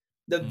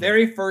 the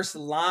very first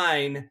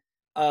line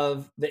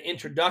of the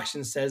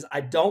introduction says,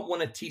 I don't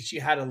want to teach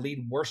you how to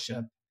lead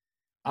worship.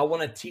 I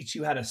want to teach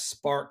you how to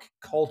spark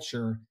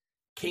culture,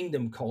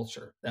 kingdom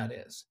culture, that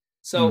is.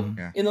 So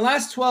in the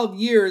last 12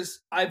 years,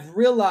 I've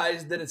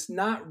realized that it's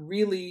not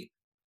really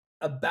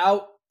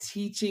about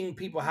teaching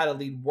people how to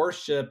lead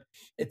worship.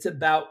 It's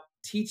about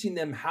teaching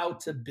them how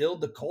to build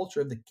the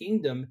culture of the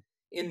kingdom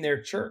in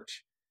their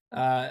church.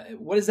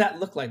 What does that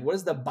look like? What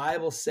does the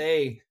Bible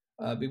say?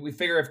 We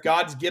figure if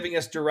God's giving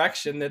us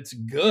direction, that's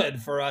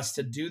good for us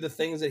to do the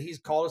things that he's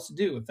called us to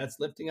do. If that's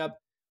lifting up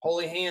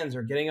holy hands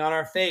or getting on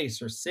our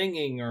face or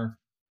singing or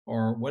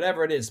or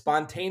whatever it is,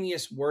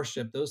 spontaneous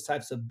worship, those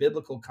types of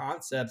biblical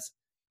concepts,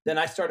 then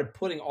I started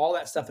putting all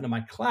that stuff into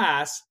my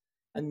class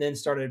and then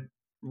started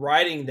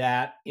writing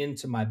that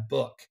into my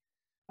book.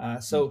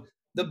 So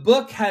the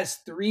book has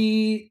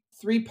three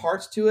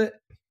parts to it.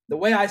 The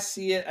way I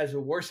see it as a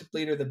worship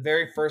leader, the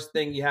very first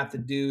thing you have to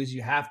do is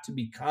you have to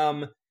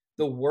become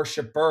the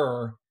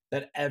worshiper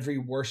that every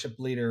worship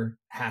leader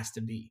has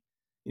to be.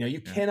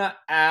 You cannot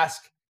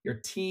ask your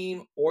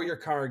team or your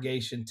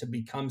congregation to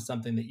become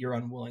something that you're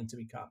unwilling to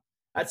become.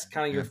 That's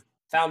kind of your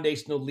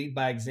foundational lead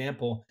by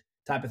example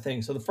type of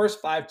thing. So the first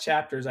 5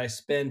 chapters I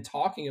spend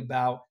talking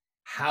about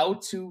how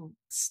to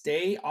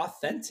stay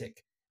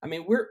authentic. I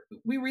mean,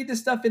 we read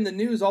this stuff in the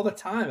news all the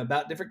time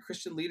about different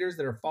Christian leaders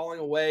that are falling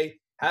away,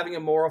 having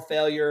a moral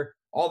failure,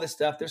 all this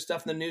stuff. There's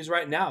stuff in the news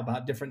right now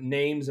about different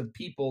names of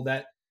people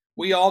that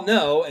we all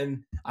know.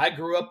 And I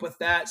grew up with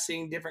that,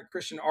 seeing different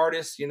Christian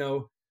artists,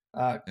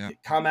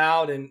 come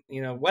out and,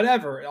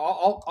 whatever,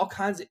 all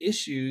kinds of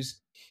issues.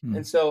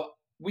 And so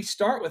we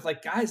start with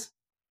like, guys,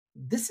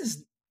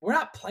 we're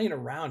not playing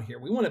around here.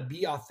 We want to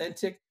be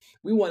authentic.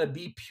 We want to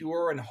be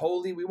pure and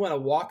holy. We want to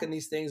walk in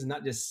these things and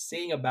not just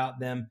sing about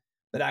them,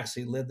 but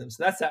actually live them.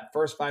 So that's that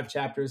first 5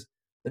 chapters.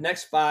 The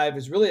next 5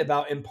 is really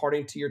about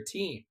imparting to your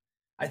team.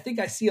 I think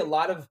I see a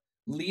lot of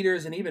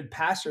leaders and even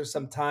pastors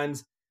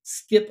sometimes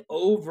skip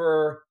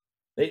over.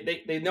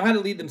 They know how to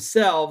lead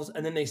themselves,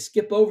 and then they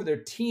skip over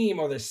their team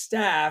or their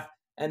staff,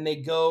 and they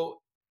go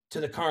to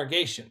the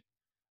congregation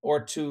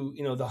or to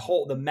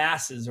the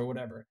masses or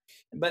whatever.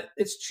 But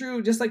it's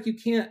true, just like you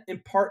can't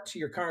impart to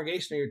your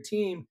congregation or your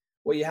team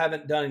what you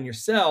haven't done in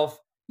yourself,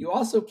 you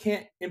also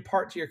can't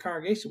impart to your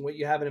congregation what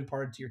you haven't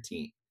imparted to your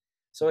team.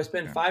 So I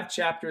spend 5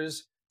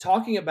 chapters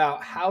talking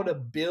about how to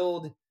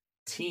build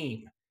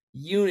team,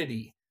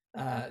 unity,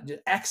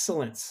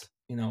 excellence,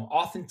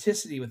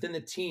 authenticity within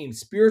the team,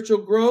 spiritual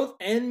growth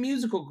and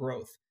musical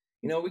growth.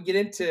 We get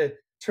into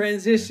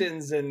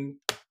transitions and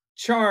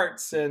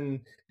charts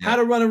and how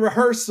to run a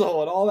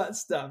rehearsal and all that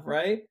stuff,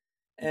 right?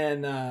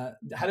 And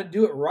how to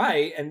do it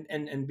right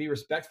and be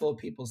respectful of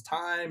people's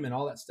time and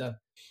all that stuff.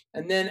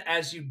 And then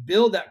as you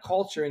build that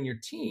culture in your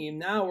team,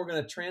 now we're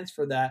going to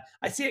transfer that.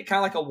 I see it kind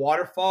of like a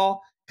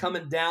waterfall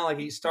coming down, like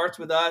it starts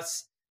with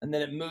us and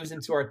then it moves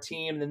into our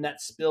team, and then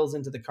that spills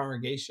into the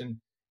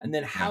congregation. And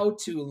then how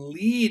to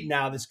lead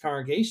now this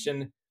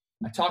congregation.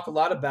 I talk a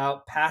lot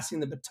about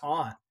passing the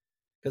baton,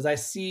 because I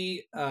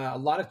see a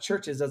lot of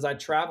churches as I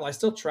travel. I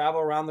still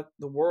travel around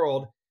the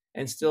world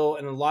and still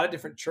in a lot of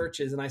different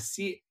churches. And I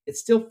see it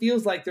still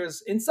feels like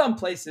there's, in some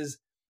places,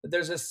 that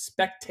there's a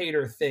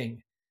spectator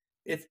thing.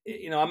 I'm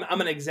going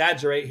to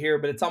exaggerate here,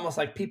 but it's almost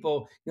like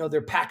people,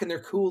 they're packing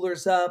their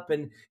coolers up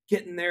and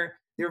getting their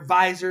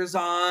visors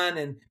on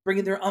and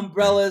bringing their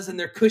umbrellas and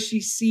their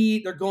cushy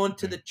seat. They're going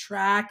to the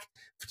track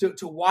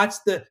to watch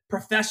the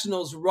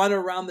professionals run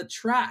around the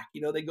track.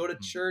 They go to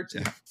church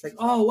and it's like,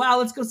 oh, wow,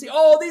 let's go see.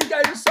 Oh, these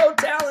guys are so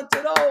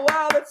talented. Oh,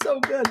 wow, that's so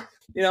good.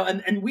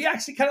 And we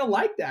actually kind of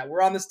like that.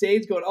 We're on the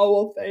stage going, oh,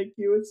 well, thank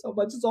you. It's so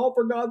much. It's all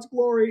for God's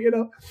glory,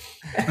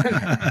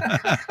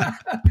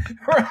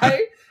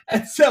 right?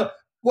 And so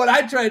what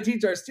I try to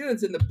teach our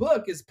students in the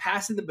book is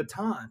passing the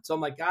baton. So I'm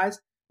like, guys,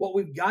 what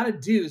we've got to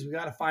do is we've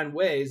got to find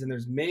ways, and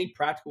there's many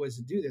practical ways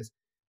to do this,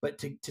 but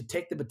to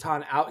take the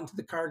baton out into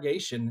the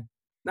congregation,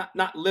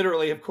 not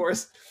literally, of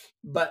course,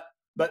 but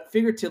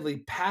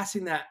figuratively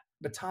passing that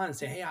baton and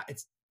say, hey,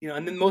 it's,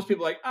 and then most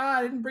people are like,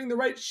 I didn't bring the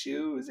right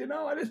shoes,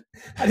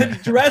 I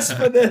didn't dress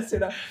for this,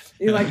 And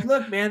you're like,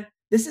 look, man,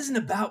 this isn't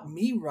about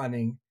me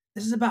running.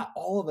 This is about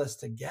all of us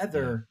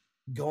together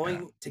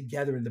going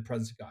together in the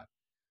presence of God.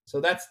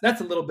 So that's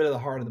a little bit of the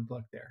heart of the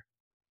book there.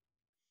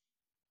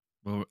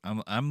 Well,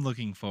 I'm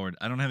looking forward.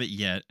 I don't have it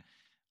yet,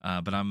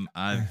 but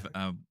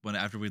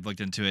after we've looked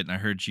into it and I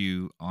heard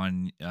you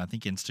on I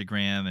think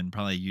Instagram and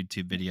probably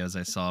YouTube videos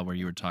I saw where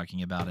you were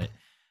talking about it,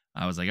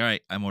 I was like, all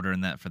right, I'm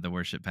ordering that for the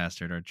worship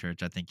pastor at our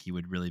church. I think he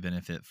would really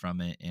benefit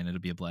from it, and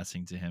it'll be a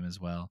blessing to him as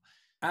well.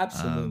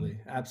 Absolutely.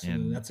 That's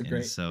a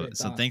great. So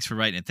thought. Thanks for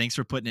writing it. Thanks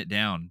for putting it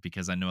down,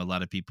 because I know a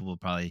lot of people will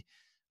probably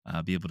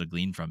be able to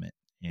glean from it.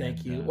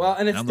 Thank you. Well,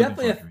 and it's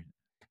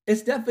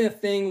definitely a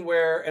thing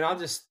where, and I'll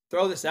just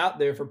throw this out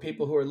there for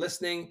people who are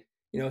listening,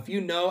 if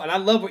and I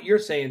love what you're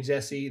saying,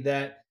 Jesse,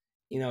 that,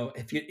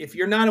 if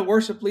you're not a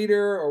worship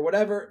leader or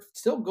whatever,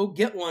 still go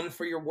get one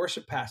for your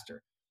worship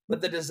pastor. But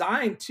the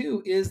design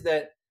too is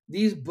that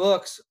these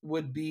books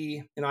would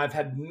be, I've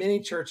had many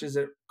churches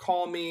that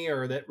call me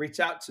or that reach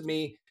out to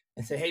me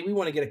and say, hey, we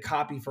want to get a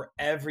copy for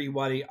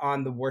everybody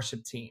on the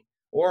worship team.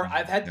 Or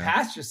I've had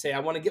pastors say,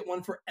 I want to get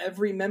one for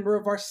every member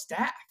of our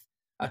staff.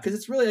 Because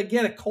it's really,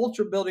 again, a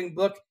culture building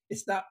book.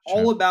 It's not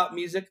all about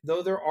music,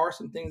 though there are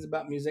some things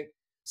about music.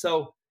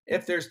 So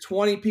if there's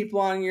 20 people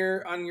on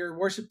your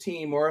worship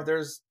team, or if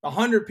there's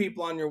 100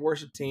 people on your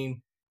worship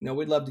team,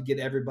 we'd love to get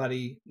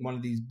everybody one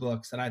of these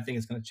books, and I think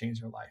it's going to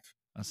change their life.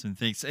 Awesome,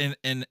 thanks.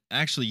 And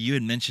actually, you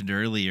had mentioned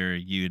earlier,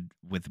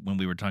 when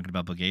we were talking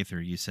about Book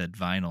Aether, you said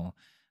vinyl.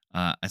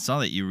 I saw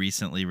that you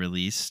recently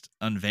released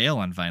Unveil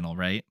on vinyl,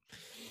 right?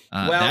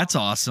 Well, that's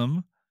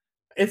awesome.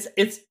 It's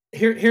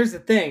here's the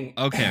thing.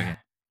 Okay.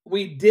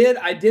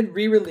 I did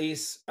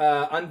re-release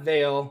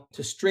Unveil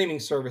to streaming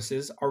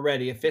services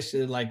already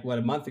officially, like what,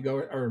 a month ago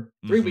or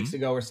 3 weeks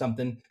ago or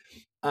something,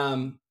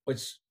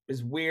 which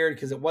is weird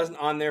because it wasn't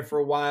on there for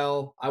a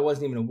while. I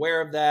wasn't even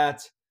aware of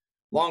that.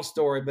 Long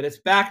story, but it's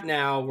back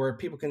now where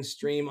people can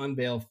stream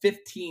Unveil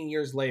 15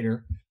 years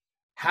later.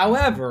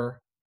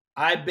 However,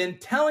 I've been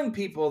telling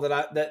people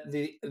that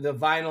the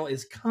vinyl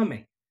is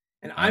coming,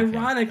 and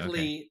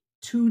ironically,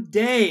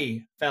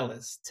 today,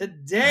 fellas,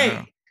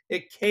 Wow.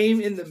 it came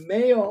in the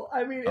mail.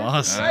 I mean, it's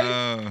Awesome.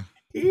 right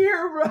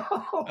here, bro.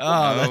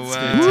 Oh, that's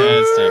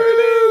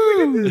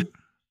fantastic.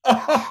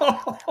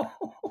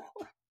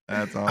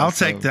 That's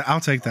awesome.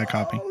 I'll take that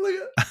copy.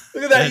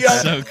 Look at that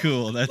That's so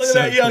cool. That's so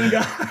that young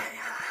guy.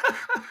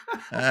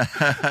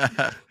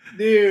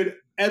 Dude,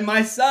 and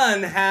my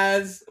son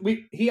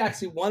he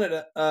actually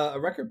wanted a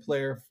record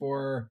player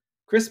for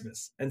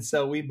Christmas, and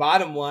so we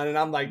bought him one, and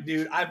I'm like,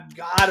 dude, I've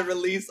got to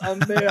release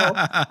Unveil.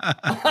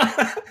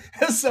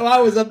 So I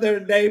was up there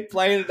today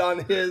playing it on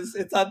his.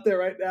 It's up there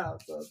right now,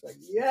 so I was like,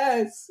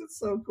 yes, it's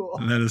so cool.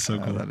 That is so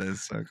cool. That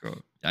is so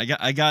cool.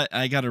 I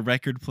got a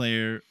record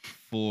player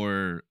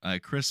for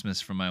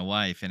Christmas from my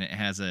wife, and it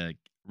has a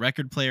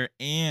record player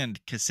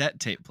and cassette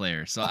tape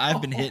player. So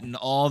I've been hitting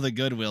all the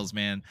Goodwills,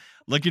 man,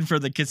 looking for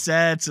the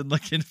cassettes and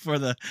looking for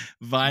the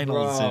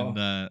vinyls, and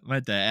might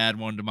have to add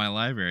one to my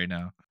library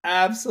now.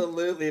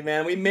 Absolutely,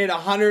 man. We made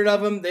 100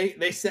 of them.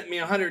 They sent me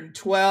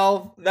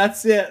 112.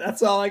 That's it.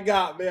 That's all I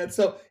got, man.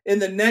 So in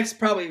the next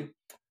probably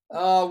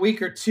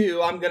week or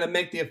two, I'm gonna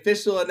make the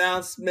official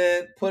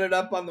announcement, put it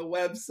up on the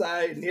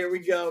website, and here we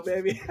go,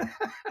 baby.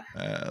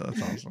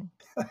 That's awesome.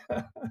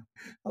 I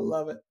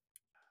love it.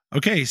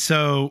 Okay,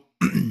 so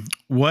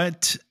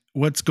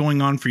what's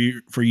going on for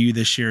you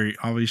this year?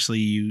 Obviously,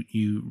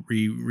 you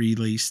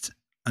released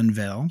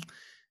Unveil,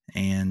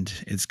 and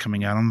it's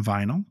coming out on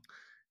vinyl.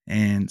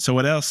 And so,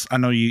 what else? I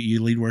know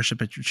you lead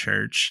worship at your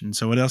church, and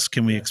so what else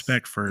can we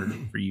expect for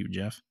you,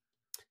 Jeff?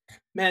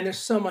 Man, there's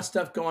so much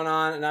stuff going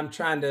on, and I'm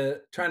trying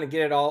to get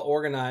it all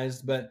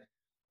organized. But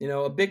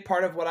a big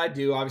part of what I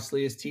do,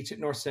 obviously, is teach at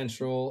North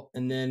Central,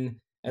 and then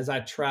as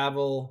I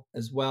travel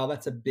as well,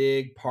 that's a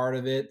big part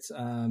of it.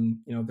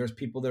 There's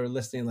people that are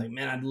listening, like,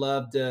 man, I'd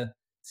love to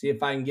see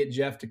if I can get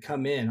Jeff to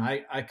come in.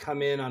 I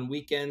come in on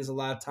weekends a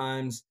lot of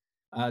times.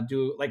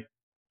 Do like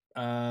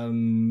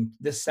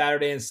this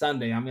Saturday and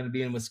Sunday, I'm going to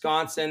be in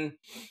Wisconsin.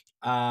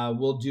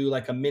 We'll do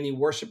like a mini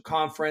worship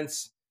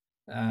conference.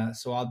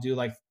 So I'll do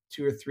like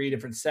 2 or 3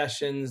 different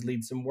sessions,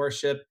 lead some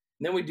worship.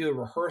 And then we do a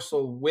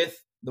rehearsal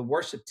with the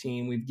worship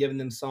team. We've given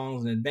them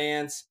songs in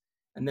advance.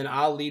 And then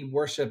I'll lead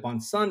worship on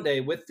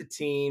Sunday with the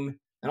team.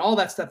 And all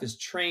that stuff is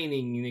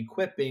training and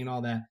equipping and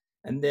all that.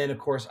 And then, of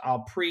course,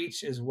 I'll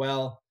preach as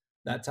well,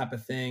 that type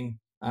of thing.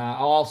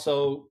 I'll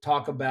also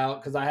talk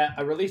about, because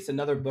I released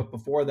another book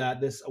before that,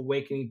 this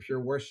Awakening Pure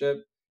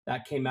Worship,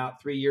 that came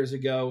out 3 years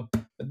ago.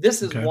 But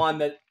this is one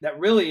that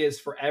really is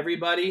for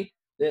everybody.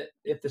 That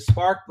if the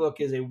Spark book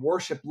is a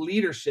worship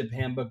leadership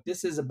handbook,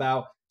 this is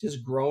about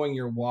just growing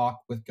your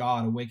walk with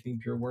God, Awakening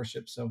Pure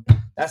Worship. So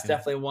that's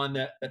definitely one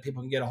that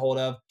people can get a hold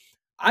of.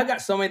 I've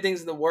got so many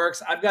things in the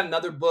works. I've got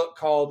another book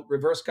called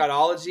Reverse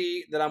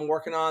Godology that I'm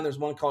working on. There's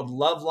one called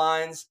Love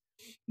Lines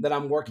that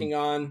I'm working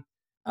on.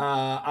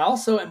 I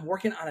also am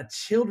working on a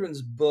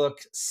children's book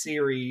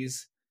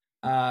series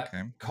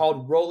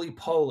called Roly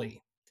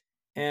Poly.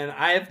 And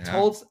I have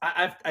told,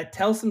 I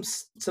tell some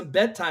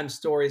bedtime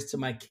stories to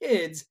my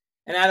kids,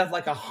 and out of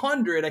like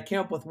 100, I came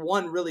up with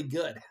one really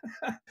good.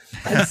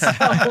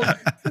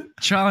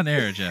 Trial and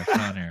error, Jeff.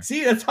 Trial and error.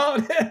 See, that's all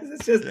it is.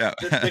 It's just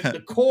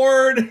the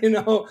chord,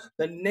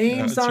 the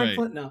names aren't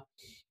put. No.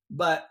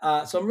 But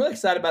so I'm really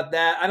excited about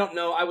that. I don't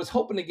know. I was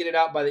hoping to get it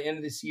out by the end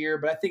of this year,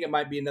 but I think it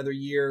might be another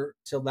year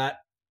till that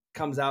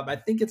comes out. But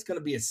I think it's going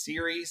to be a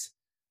series.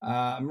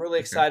 I'm really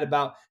excited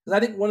about, because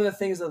I think one of the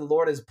things that the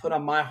Lord has put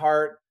on my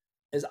heart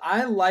is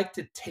I like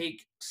to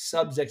take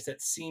subjects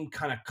that seem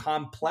kind of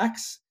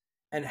complex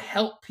and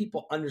help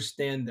people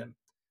understand them.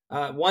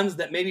 Ones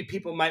that maybe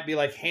people might be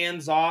like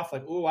hands off,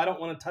 like, oh, I don't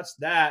want to touch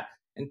that,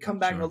 and come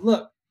back and go,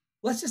 look,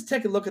 let's just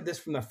take a look at this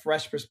from a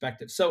fresh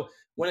perspective. So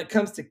when it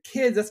comes to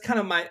kids, that's kind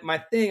of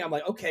my thing. I'm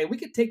like, okay, we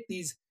could take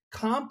these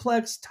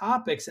complex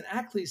topics and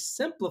actually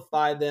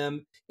simplify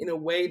them in a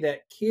way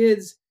that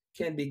kids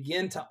can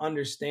begin to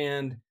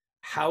understand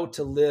how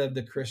to live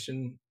the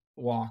Christian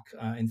walk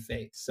in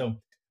faith. So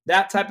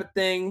that type of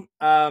thing.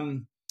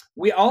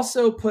 We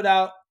also put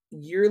out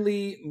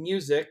yearly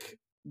music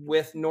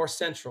with North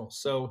Central.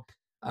 So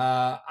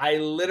I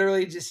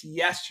literally just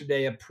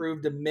yesterday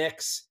approved a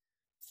mix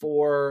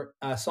for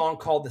a song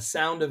called The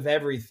Sound of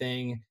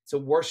Everything. It's a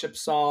worship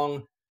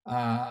song.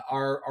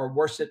 Our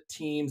worship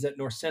teams at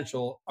North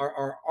Central,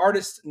 our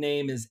artist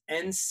name is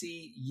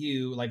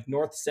NCU, like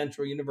North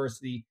Central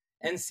University,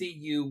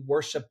 NCU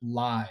Worship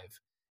Live.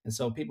 And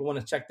so people want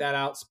to check that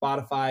out,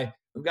 Spotify.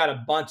 We've got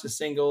a bunch of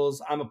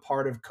singles. I'm a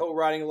part of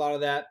co-writing a lot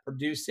of that,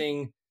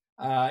 producing,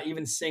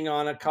 even sing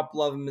on a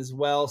couple of them as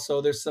well. So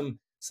there's some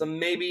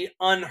maybe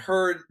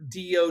unheard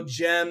Dio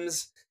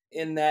gems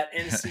in that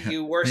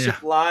NCU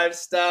Worship Live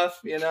stuff,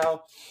 you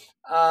know.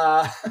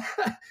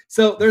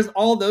 So there's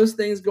all those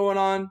things going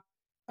on.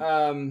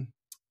 And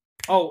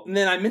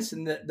then I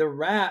mentioned the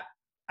rap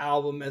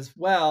album as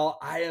well.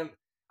 I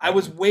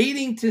was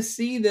waiting to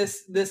see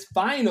this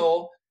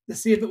final to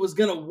see if it was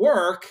going to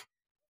work,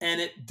 and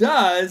it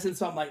does. And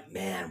so I'm like,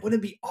 man, would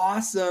it be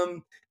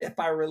awesome if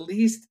I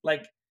released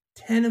like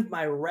 10 of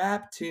my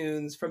rap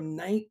tunes from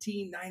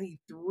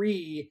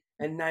 1993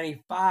 and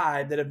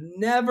 95 that have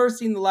never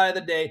seen the light of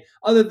the day,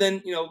 other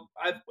than, you know,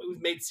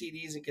 we've made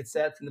CDs and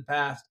cassettes in the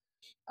past.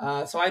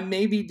 So I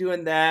may be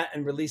doing that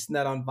and releasing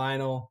that on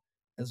vinyl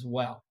as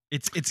well.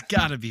 It's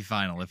got to be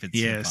vinyl if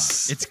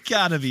it's it's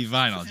got to be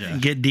vinyl,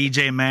 Jeff. Get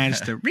DJ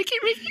Madge to Ricky.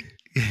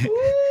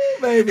 Ooh,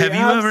 baby,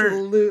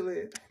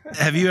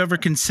 have you ever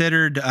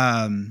considered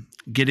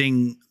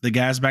getting the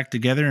guys back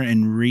together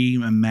and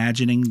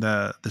reimagining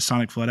the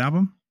Sonic Flood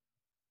album?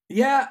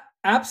 Yeah,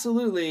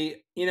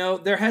 absolutely. You know,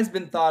 there has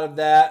been thought of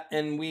that,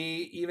 and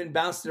we even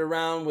bounced it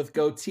around with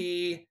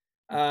Goatee,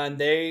 and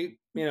they,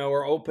 you know,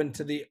 are open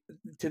to the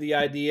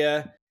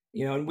idea.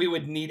 You know, and we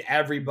would need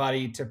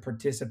everybody to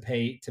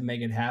participate to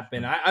make it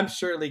happen. I'm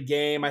surely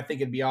game. I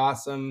think it'd be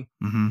awesome.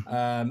 Mm-hmm.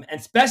 And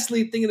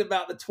especially thinking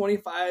about the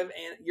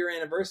 25-year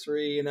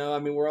anniversary. You know, I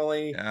mean, we're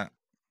only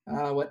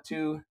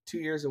 2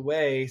 years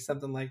away,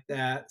 something like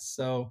that.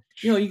 So,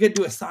 you know, you could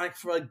do a Sonic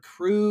Flood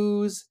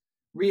cruise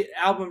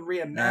album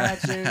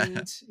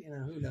reimagined. You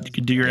know, who knows? You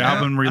could do your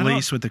album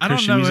release with the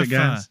Christian music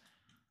guys.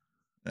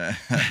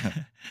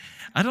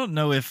 I don't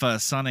know if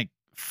Sonic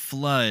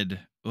Flood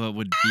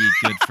would be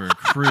good for a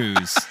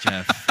cruise,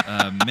 Jeff.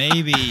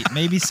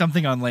 Maybe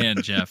something on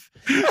land, Jeff.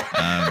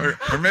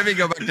 Or maybe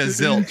go back to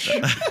Zilch.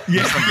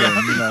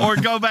 Or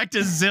go back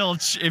to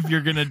Zilch if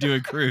you're gonna do a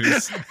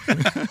cruise.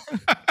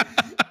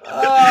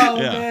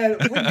 Man,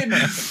 we could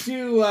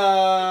do.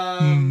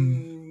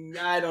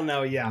 I don't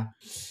know. Yeah.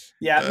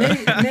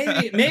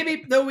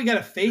 Maybe though. We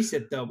gotta face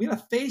it though. We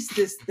gotta face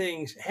this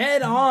thing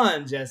head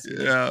on, Jesse.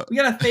 Yeah. We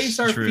gotta face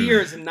our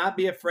fears and not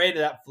be afraid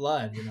of that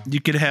flood. You know.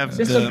 You could have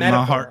just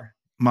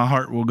My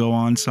Heart Will Go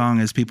On song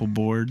as people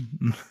board.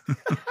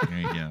 There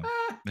you go.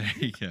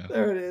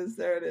 There it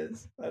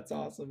is. That's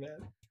awesome,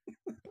 man.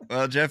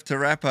 Well, Jeff, to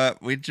wrap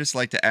up, we'd just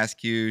like to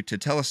ask you to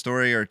tell a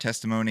story or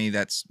testimony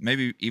that's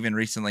maybe even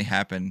recently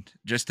happened,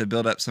 just to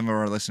build up some of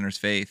our listeners'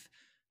 faith.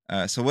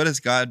 So what has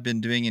God been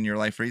doing in your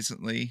life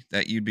recently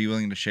that you'd be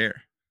willing to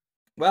share?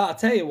 Well, I'll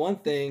tell you one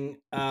thing.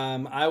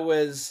 I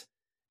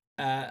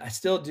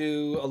still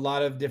do a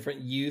lot of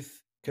different youth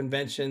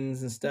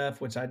conventions and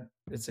stuff, which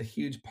it's a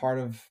huge part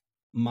of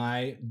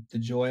the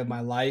joy of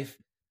my life.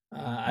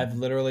 I've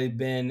literally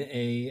been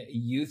a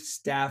youth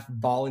staff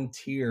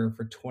volunteer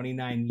for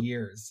 29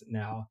 years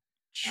now.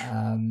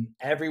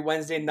 Every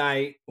Wednesday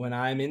night when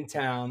I'm in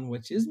town,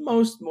 which is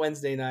most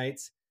Wednesday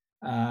nights,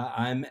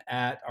 I'm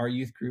at our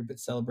youth group at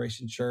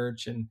Celebration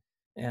Church, and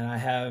I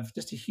have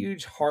just a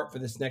huge heart for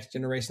this next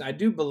generation. I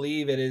do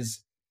believe it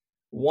is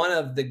one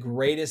of the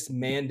greatest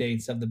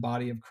mandates of the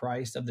body of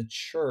Christ, of the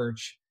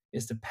church,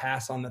 is to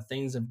pass on the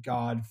things of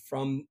God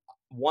from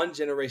one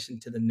generation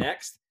to the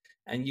next.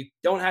 And you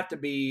don't have to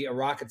be a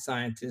rocket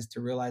scientist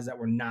to realize that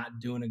we're not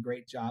doing a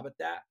great job at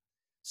that.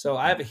 So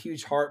I have a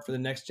huge heart for the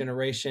next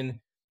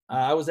generation.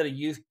 I was at a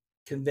youth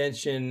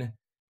convention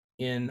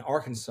in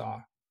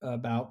Arkansas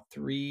about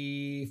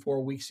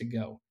 3-4 weeks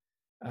ago.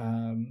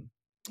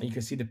 You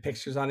can see the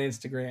pictures on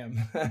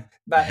Instagram.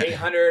 About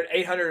 800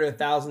 to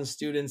 1,000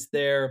 students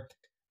there.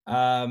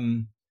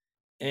 And,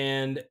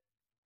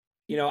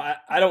 you know,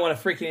 I don't want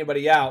to freak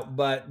anybody out,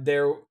 but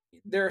there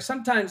are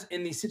sometimes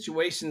in these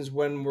situations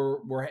when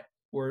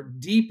we're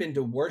deep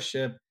into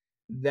worship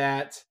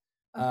that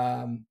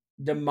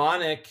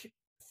demonic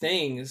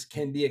things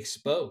can be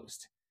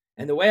exposed.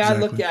 And the way I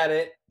look at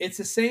it, it's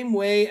the same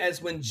way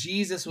as when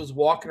Jesus was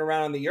walking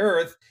around on the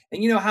earth.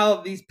 And you know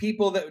how these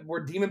people that were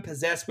demon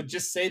possessed would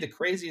just say the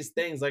craziest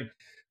things like,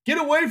 "Get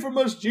away from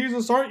us,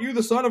 Jesus. Aren't you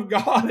the Son of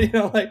God?" You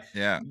know, like,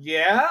 yeah,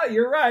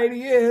 you're right.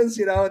 He is,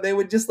 you know, they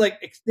would just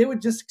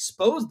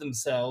expose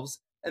themselves.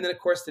 And then of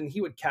course, then he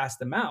would cast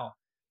them out.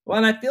 Well,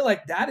 and I feel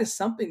like that is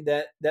something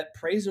that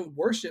praise and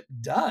worship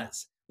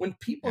does. When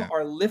people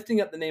are lifting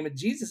up the name of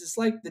Jesus, it's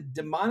like the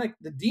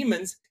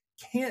demons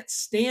can't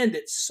stand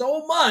it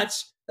so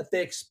much that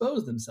they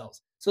expose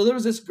themselves. So there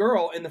was this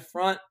girl in the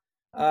front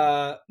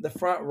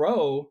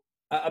row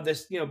of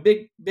this, you know,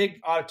 big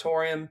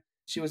auditorium.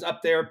 She was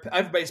up there.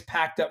 Everybody's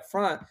packed up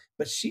front,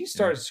 but she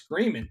started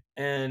screaming,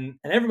 and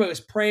everybody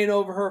was praying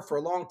over her for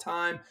a long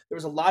time. There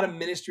was a lot of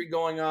ministry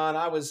going on.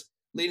 I was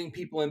leading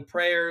people in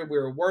prayer. We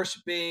were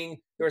worshiping.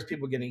 There was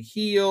people getting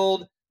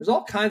healed. There's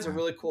all kinds of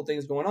really cool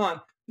things going on.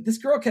 But this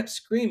girl kept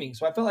screaming,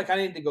 so I felt like I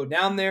needed to go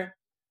down there.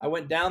 I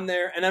went down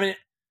there, and I mean,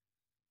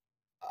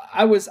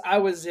 I was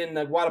in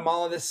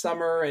Guatemala this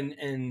summer,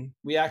 and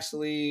we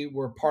actually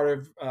were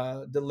part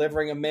of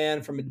delivering a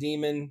man from a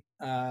demon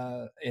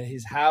in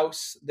his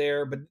house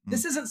there. But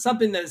this isn't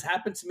something that has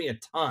happened to me a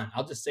ton.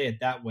 I'll just say it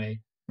that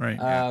way. Right.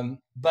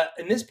 But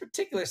in this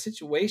particular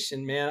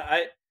situation, man,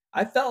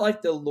 I felt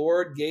like the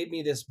Lord gave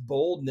me this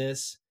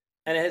boldness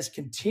and it has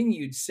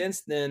continued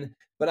since then.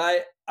 But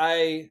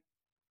I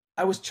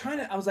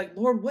was like,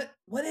 Lord,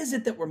 what is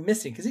it that we're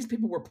missing? Because these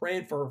people were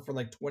praying for her for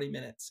like 20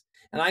 minutes.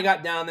 And I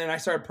got down there and I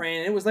started praying,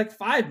 and it was like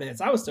 5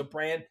 minutes. I was still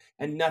praying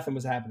and nothing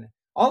was happening.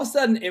 All of a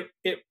sudden,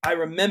 I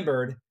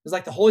remembered, it was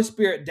like the Holy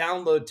Spirit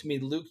downloaded to me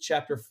Luke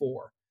chapter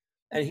 4.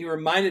 And he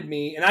reminded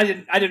me, and I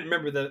didn't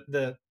remember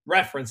the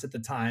reference at the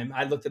time.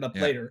 I looked it up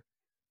later.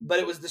 But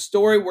it was the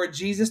story where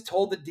Jesus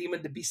told the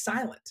demon to be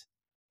silent.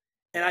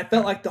 And I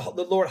felt like the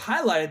Lord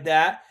highlighted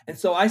that. And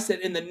so I said,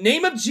 in the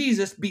name of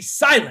Jesus, be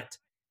silent.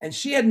 And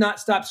she had not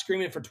stopped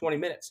screaming for 20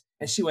 minutes.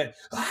 And she went,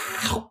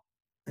 "Ow!"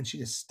 And she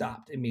just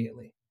stopped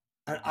immediately.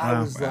 And I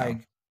was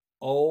like,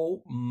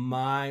 oh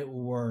my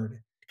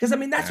word. Because, I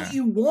mean, that's what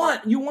you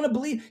want. You want to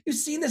believe. You've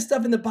seen this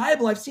stuff in the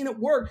Bible. I've seen it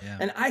work. Yeah.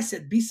 And I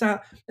said, be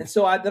silent. And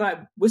so then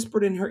I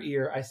whispered in her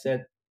ear. I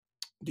said,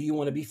 do you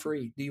want to be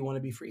free? Do you want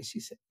to be free? She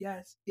said,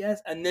 yes,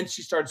 yes. And then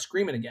she started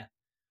screaming again.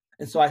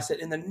 And so I said,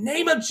 in the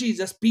name of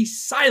Jesus, be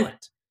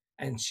silent.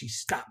 And she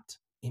stopped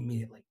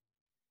immediately.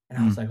 And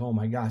I was like, oh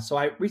my gosh. So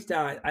I reached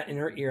down in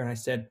her ear and I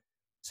said,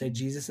 say,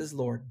 Jesus is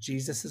Lord.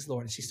 Jesus is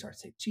Lord. And she started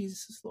saying,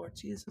 Jesus is Lord.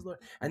 Jesus is Lord.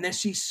 And then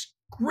she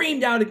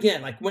screamed out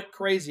again, like went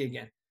crazy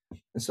again.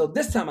 And so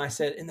this time I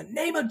said, in the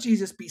name of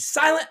Jesus, be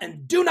silent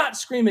and do not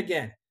scream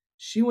again.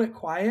 She went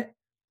quiet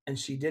and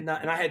she did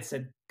not. And I had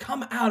said,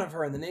 come out of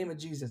her in the name of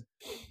Jesus.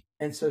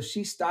 And so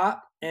she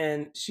stopped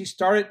and she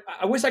started.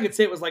 I wish I could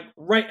say it was like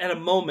right at a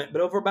moment,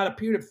 but over about a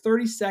period of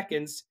 30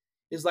 seconds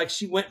is like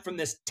she went from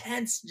this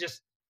tense, just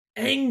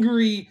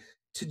angry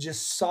to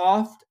just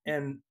soft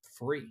and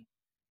free.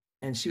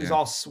 And she was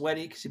all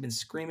sweaty because she'd been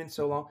screaming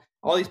so long.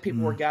 All these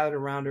people were gathered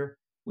around her.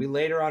 We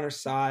laid her on her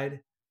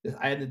side.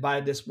 I had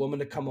invited this woman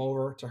to come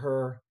over to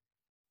her.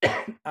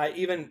 I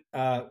even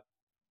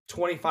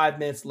 25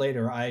 minutes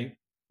later, I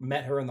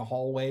met her in the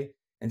hallway,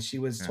 and she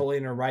was totally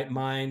in her right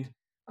mind,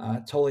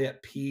 totally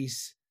at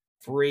peace,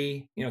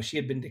 free. You know, she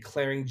had been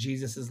declaring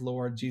Jesus is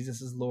Lord,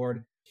 Jesus is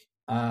Lord.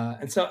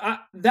 And so I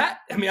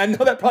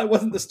know that probably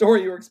wasn't the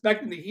story you were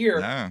expecting to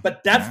hear,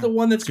 but that's the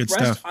one that's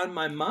fresh on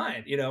my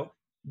mind. You know,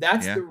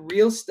 that's the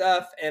real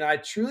stuff. And I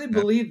truly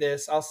believe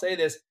this. I'll say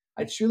this.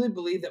 I truly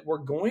believe that we're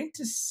going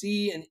to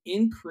see an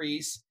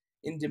increase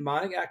in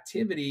demonic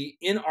activity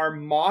in our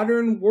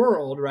modern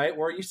world, right?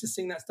 We're used to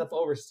seeing that stuff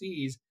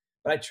overseas,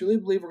 but I truly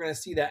believe we're going to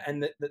see that.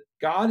 And that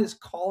God is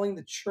calling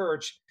the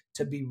church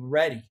to be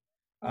ready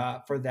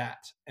for that.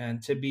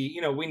 And to be, you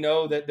know, we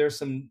know that there's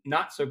some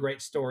not so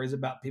great stories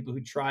about people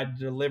who tried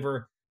to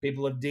deliver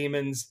people of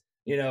demons,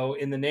 you know,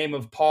 in the name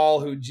of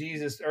Paul, who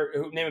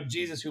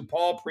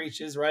Paul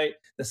preaches, right?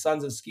 The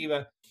sons of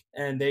Sceva.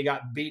 And they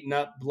got beaten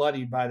up,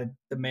 bloodied by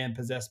the man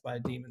possessed by a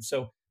demon.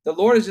 So the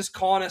Lord is just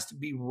calling us to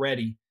be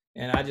ready.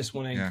 And I just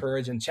want to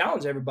encourage and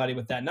challenge everybody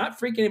with that, not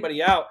freak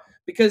anybody out,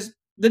 because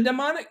the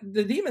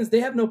demons, they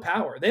have no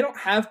power. They don't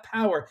have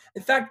power.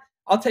 In fact,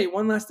 I'll tell you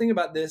one last thing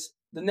about this.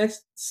 The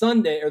next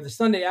Sunday or the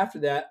Sunday after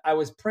that, I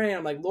was praying.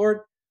 I'm like,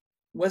 Lord,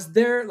 was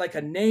there like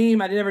a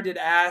name? I never did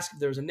ask if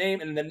there was a name.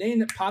 And the name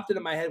that popped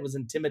into my head was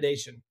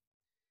intimidation.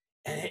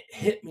 And it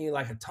hit me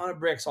like a ton of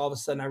bricks. All of a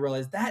sudden, I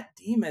realized that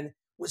demon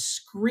was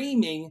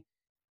screaming,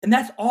 and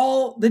that's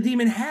all the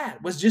demon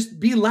had was just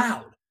be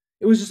loud.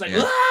 It was just like,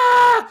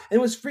 ah! And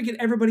it was freaking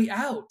everybody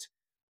out.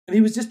 And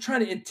he was just trying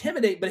to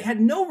intimidate, but it had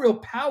no real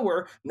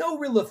power, no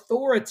real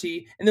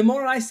authority. And the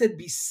moment I said,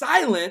 be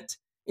silent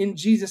in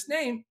Jesus'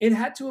 name, it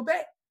had to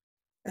obey.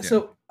 And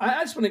so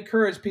I just want to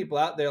encourage people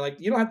out there, like,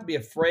 you don't have to be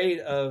afraid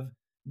of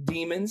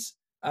demons.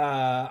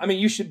 I mean,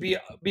 you should be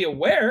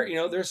aware, you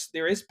know,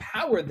 there is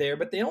power there,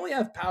 but they only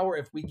have power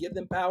if we give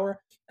them power,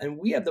 and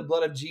we have the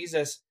blood of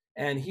Jesus,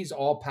 and he's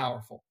all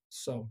powerful.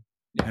 So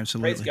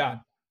absolutely. Praise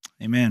God.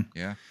 Amen.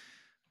 Yeah.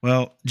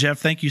 Well, Jeff,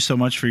 thank you so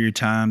much for your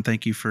time.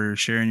 Thank you for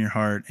sharing your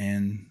heart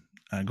and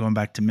going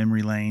back to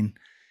memory lane.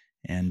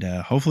 And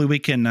hopefully we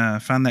can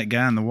find that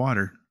guy in the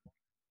water.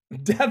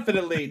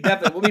 Definitely.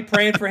 We'll be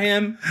praying for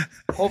him.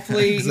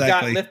 Hopefully he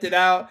got lifted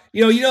out.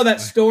 You know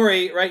that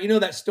story, right? You know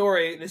that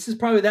story. This is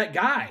probably that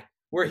guy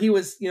where he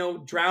was, you know,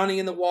 drowning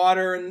in the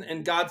water,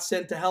 and God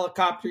sent a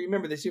helicopter. You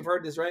remember this? You've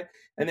heard this, right?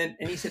 And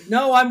he said,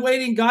 no, I'm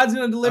waiting. God's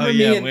going to deliver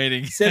me. And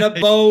waiting. Sent a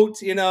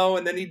boat, you know,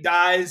 and then he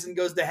dies and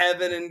goes to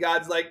heaven. And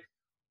God's like,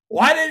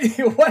 why did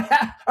you,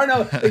 or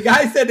no, the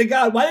guy said to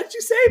God, why didn't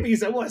you save me? He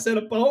said, well, I sent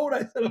a boat.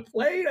 I sent a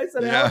plane. I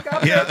sent a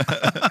helicopter. Yeah.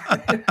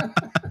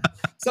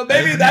 So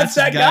maybe that's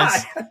that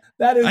guy.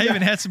 I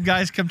even had some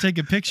guys come take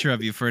a picture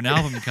of you for an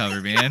album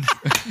cover, man.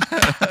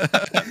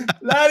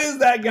 That is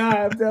that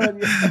guy, I'm telling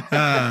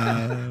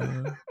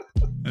you.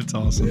 That's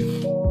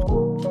awesome.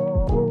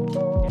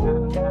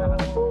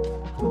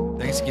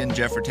 Thanks again,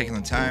 Jeff, for taking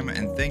the time,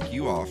 and thank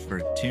you all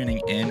for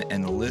tuning in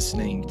and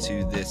listening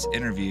to this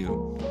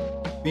interview.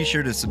 Be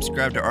sure to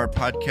subscribe to our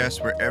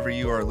podcast wherever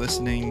you are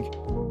listening.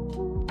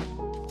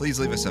 Please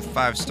leave us a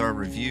 5-star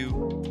review.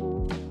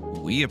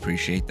 We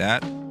appreciate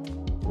that.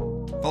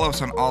 Follow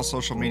us on all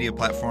social media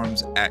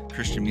platforms at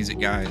Christian Music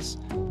Guys.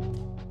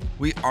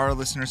 We are a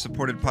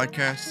listener-supported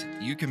podcast.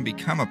 You can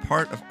become a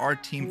part of our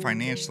team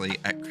financially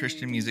at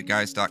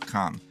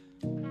ChristianMusicGuys.com.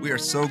 We are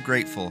so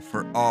grateful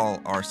for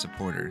all our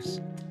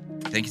supporters.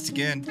 Thanks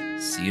again.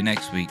 See you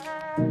next week.